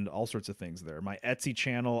find all sorts of things there. My Etsy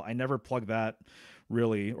channel, I never plug that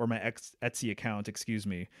really, or my Etsy account, excuse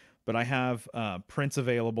me. But I have prints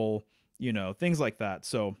available, things like that.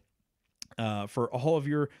 So for all of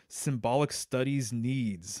your symbolic studies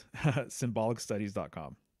needs,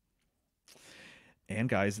 symbolicstudies.com. And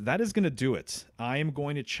guys, that is going to do it. I am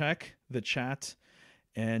going to check the chat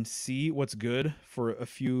and see what's good for a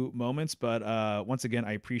few moments. But once again,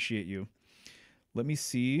 I appreciate you. Let me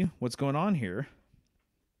see what's going on here.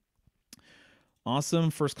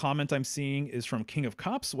 Awesome. First comment I'm seeing is from King of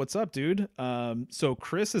Cups. What's up, dude? So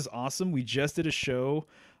Chris is awesome. We just did a show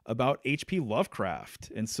about H.P.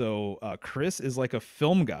 Lovecraft. And so Chris is like a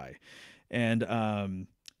film guy. And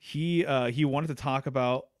he wanted to talk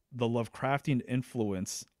about the Lovecraftian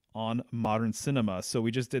influence on modern cinema. So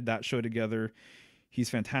we just did that show together. He's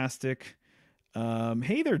fantastic.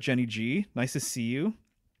 Hey there, Jenny G. Nice to see you.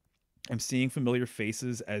 I'm seeing familiar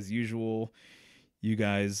faces as usual. You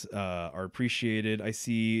guys are appreciated. I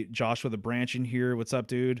see Joshua the Branch in here. What's up,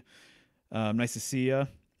 dude? Nice to see you.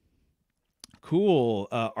 Cool.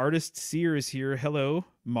 Artist Seer is here. Hello,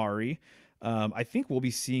 Mari. I think we'll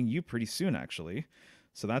be seeing you pretty soon, actually.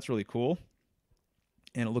 So that's really cool.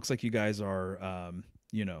 And it looks like you guys are,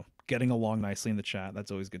 getting along nicely in the chat.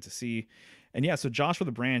 That's always good to see. And yeah, so Joshua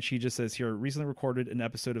the Branch, he just says here, recently recorded an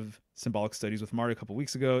episode of Symbolic Studies with Marty a couple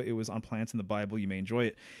weeks ago. It was on plants in the Bible. You may enjoy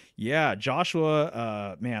it. Yeah,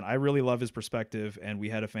 Joshua, man, I really love his perspective, and we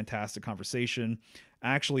had a fantastic conversation.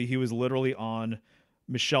 Actually, he was literally on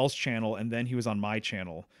Michelle's channel, and then he was on my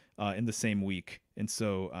channel in the same week. And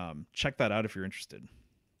so check that out if you're interested.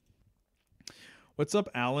 What's up,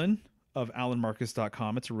 Alan? Of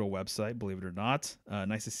alanmarcus.com. It's a real website, believe it or not.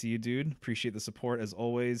 Nice to see you, dude. Appreciate the support as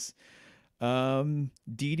always.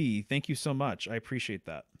 Dee Dee, thank you so much. I appreciate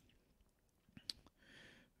that.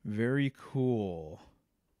 Very cool.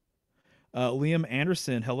 Liam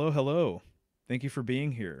Anderson, hello. Thank you for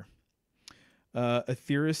being here.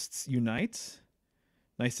 Aetherists Unite.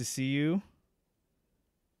 Nice to see you.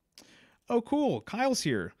 Oh, cool. Kyle's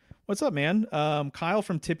here. What's up, man? Kyle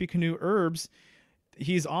from Tippy Canoe Herbs.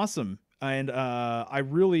 He's awesome, and I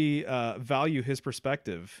really value his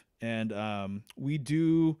perspective. And we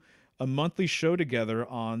do a monthly show together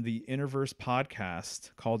on the Interverse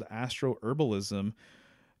podcast called Astro Herbalism,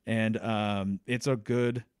 and it's a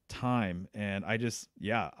good time. And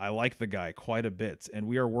I like the guy quite a bit, and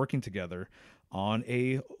we are working together on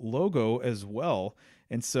a logo as well.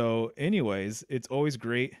 And so, anyways, it's always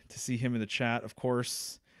great to see him in the chat. Of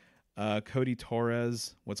course, Cody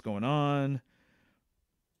Torres, what's going on?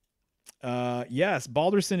 Yes,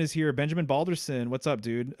 Balderson is here. Benjamin Balderson, what's up,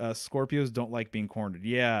 dude? Scorpios don't like being cornered.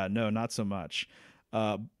 Yeah, no, not so much.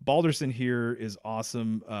 Balderson here is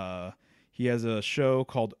awesome. He has a show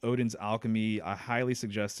called Odin's Alchemy. I highly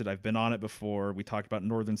suggest it. I've been on it before. We talked about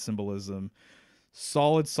Northern symbolism.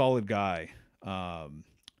 Solid guy. Um,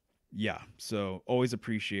 yeah, so always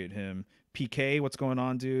appreciate him. PK, what's going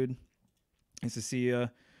on, dude? Nice to see you.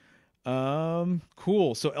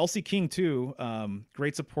 Cool. So Elsie King too,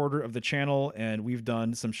 great supporter of the channel, and we've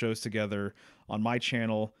done some shows together on my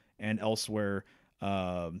channel and elsewhere.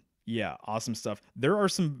 Yeah, awesome stuff. There are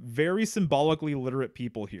some very symbolically literate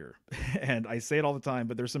people here, and I say it all the time,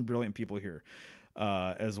 but there's some brilliant people here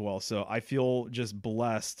as well. So I feel just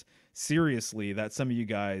blessed, seriously, that some of you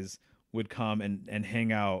guys would come and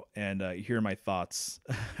hang out and hear my thoughts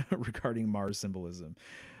regarding Mars symbolism.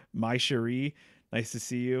 My Cherie, nice to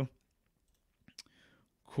see you.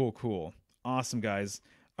 Cool, cool. Awesome, guys.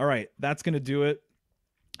 All right, that's going to do it.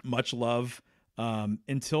 Much love.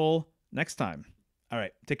 Until next time. All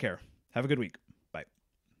right, take care. Have a good week.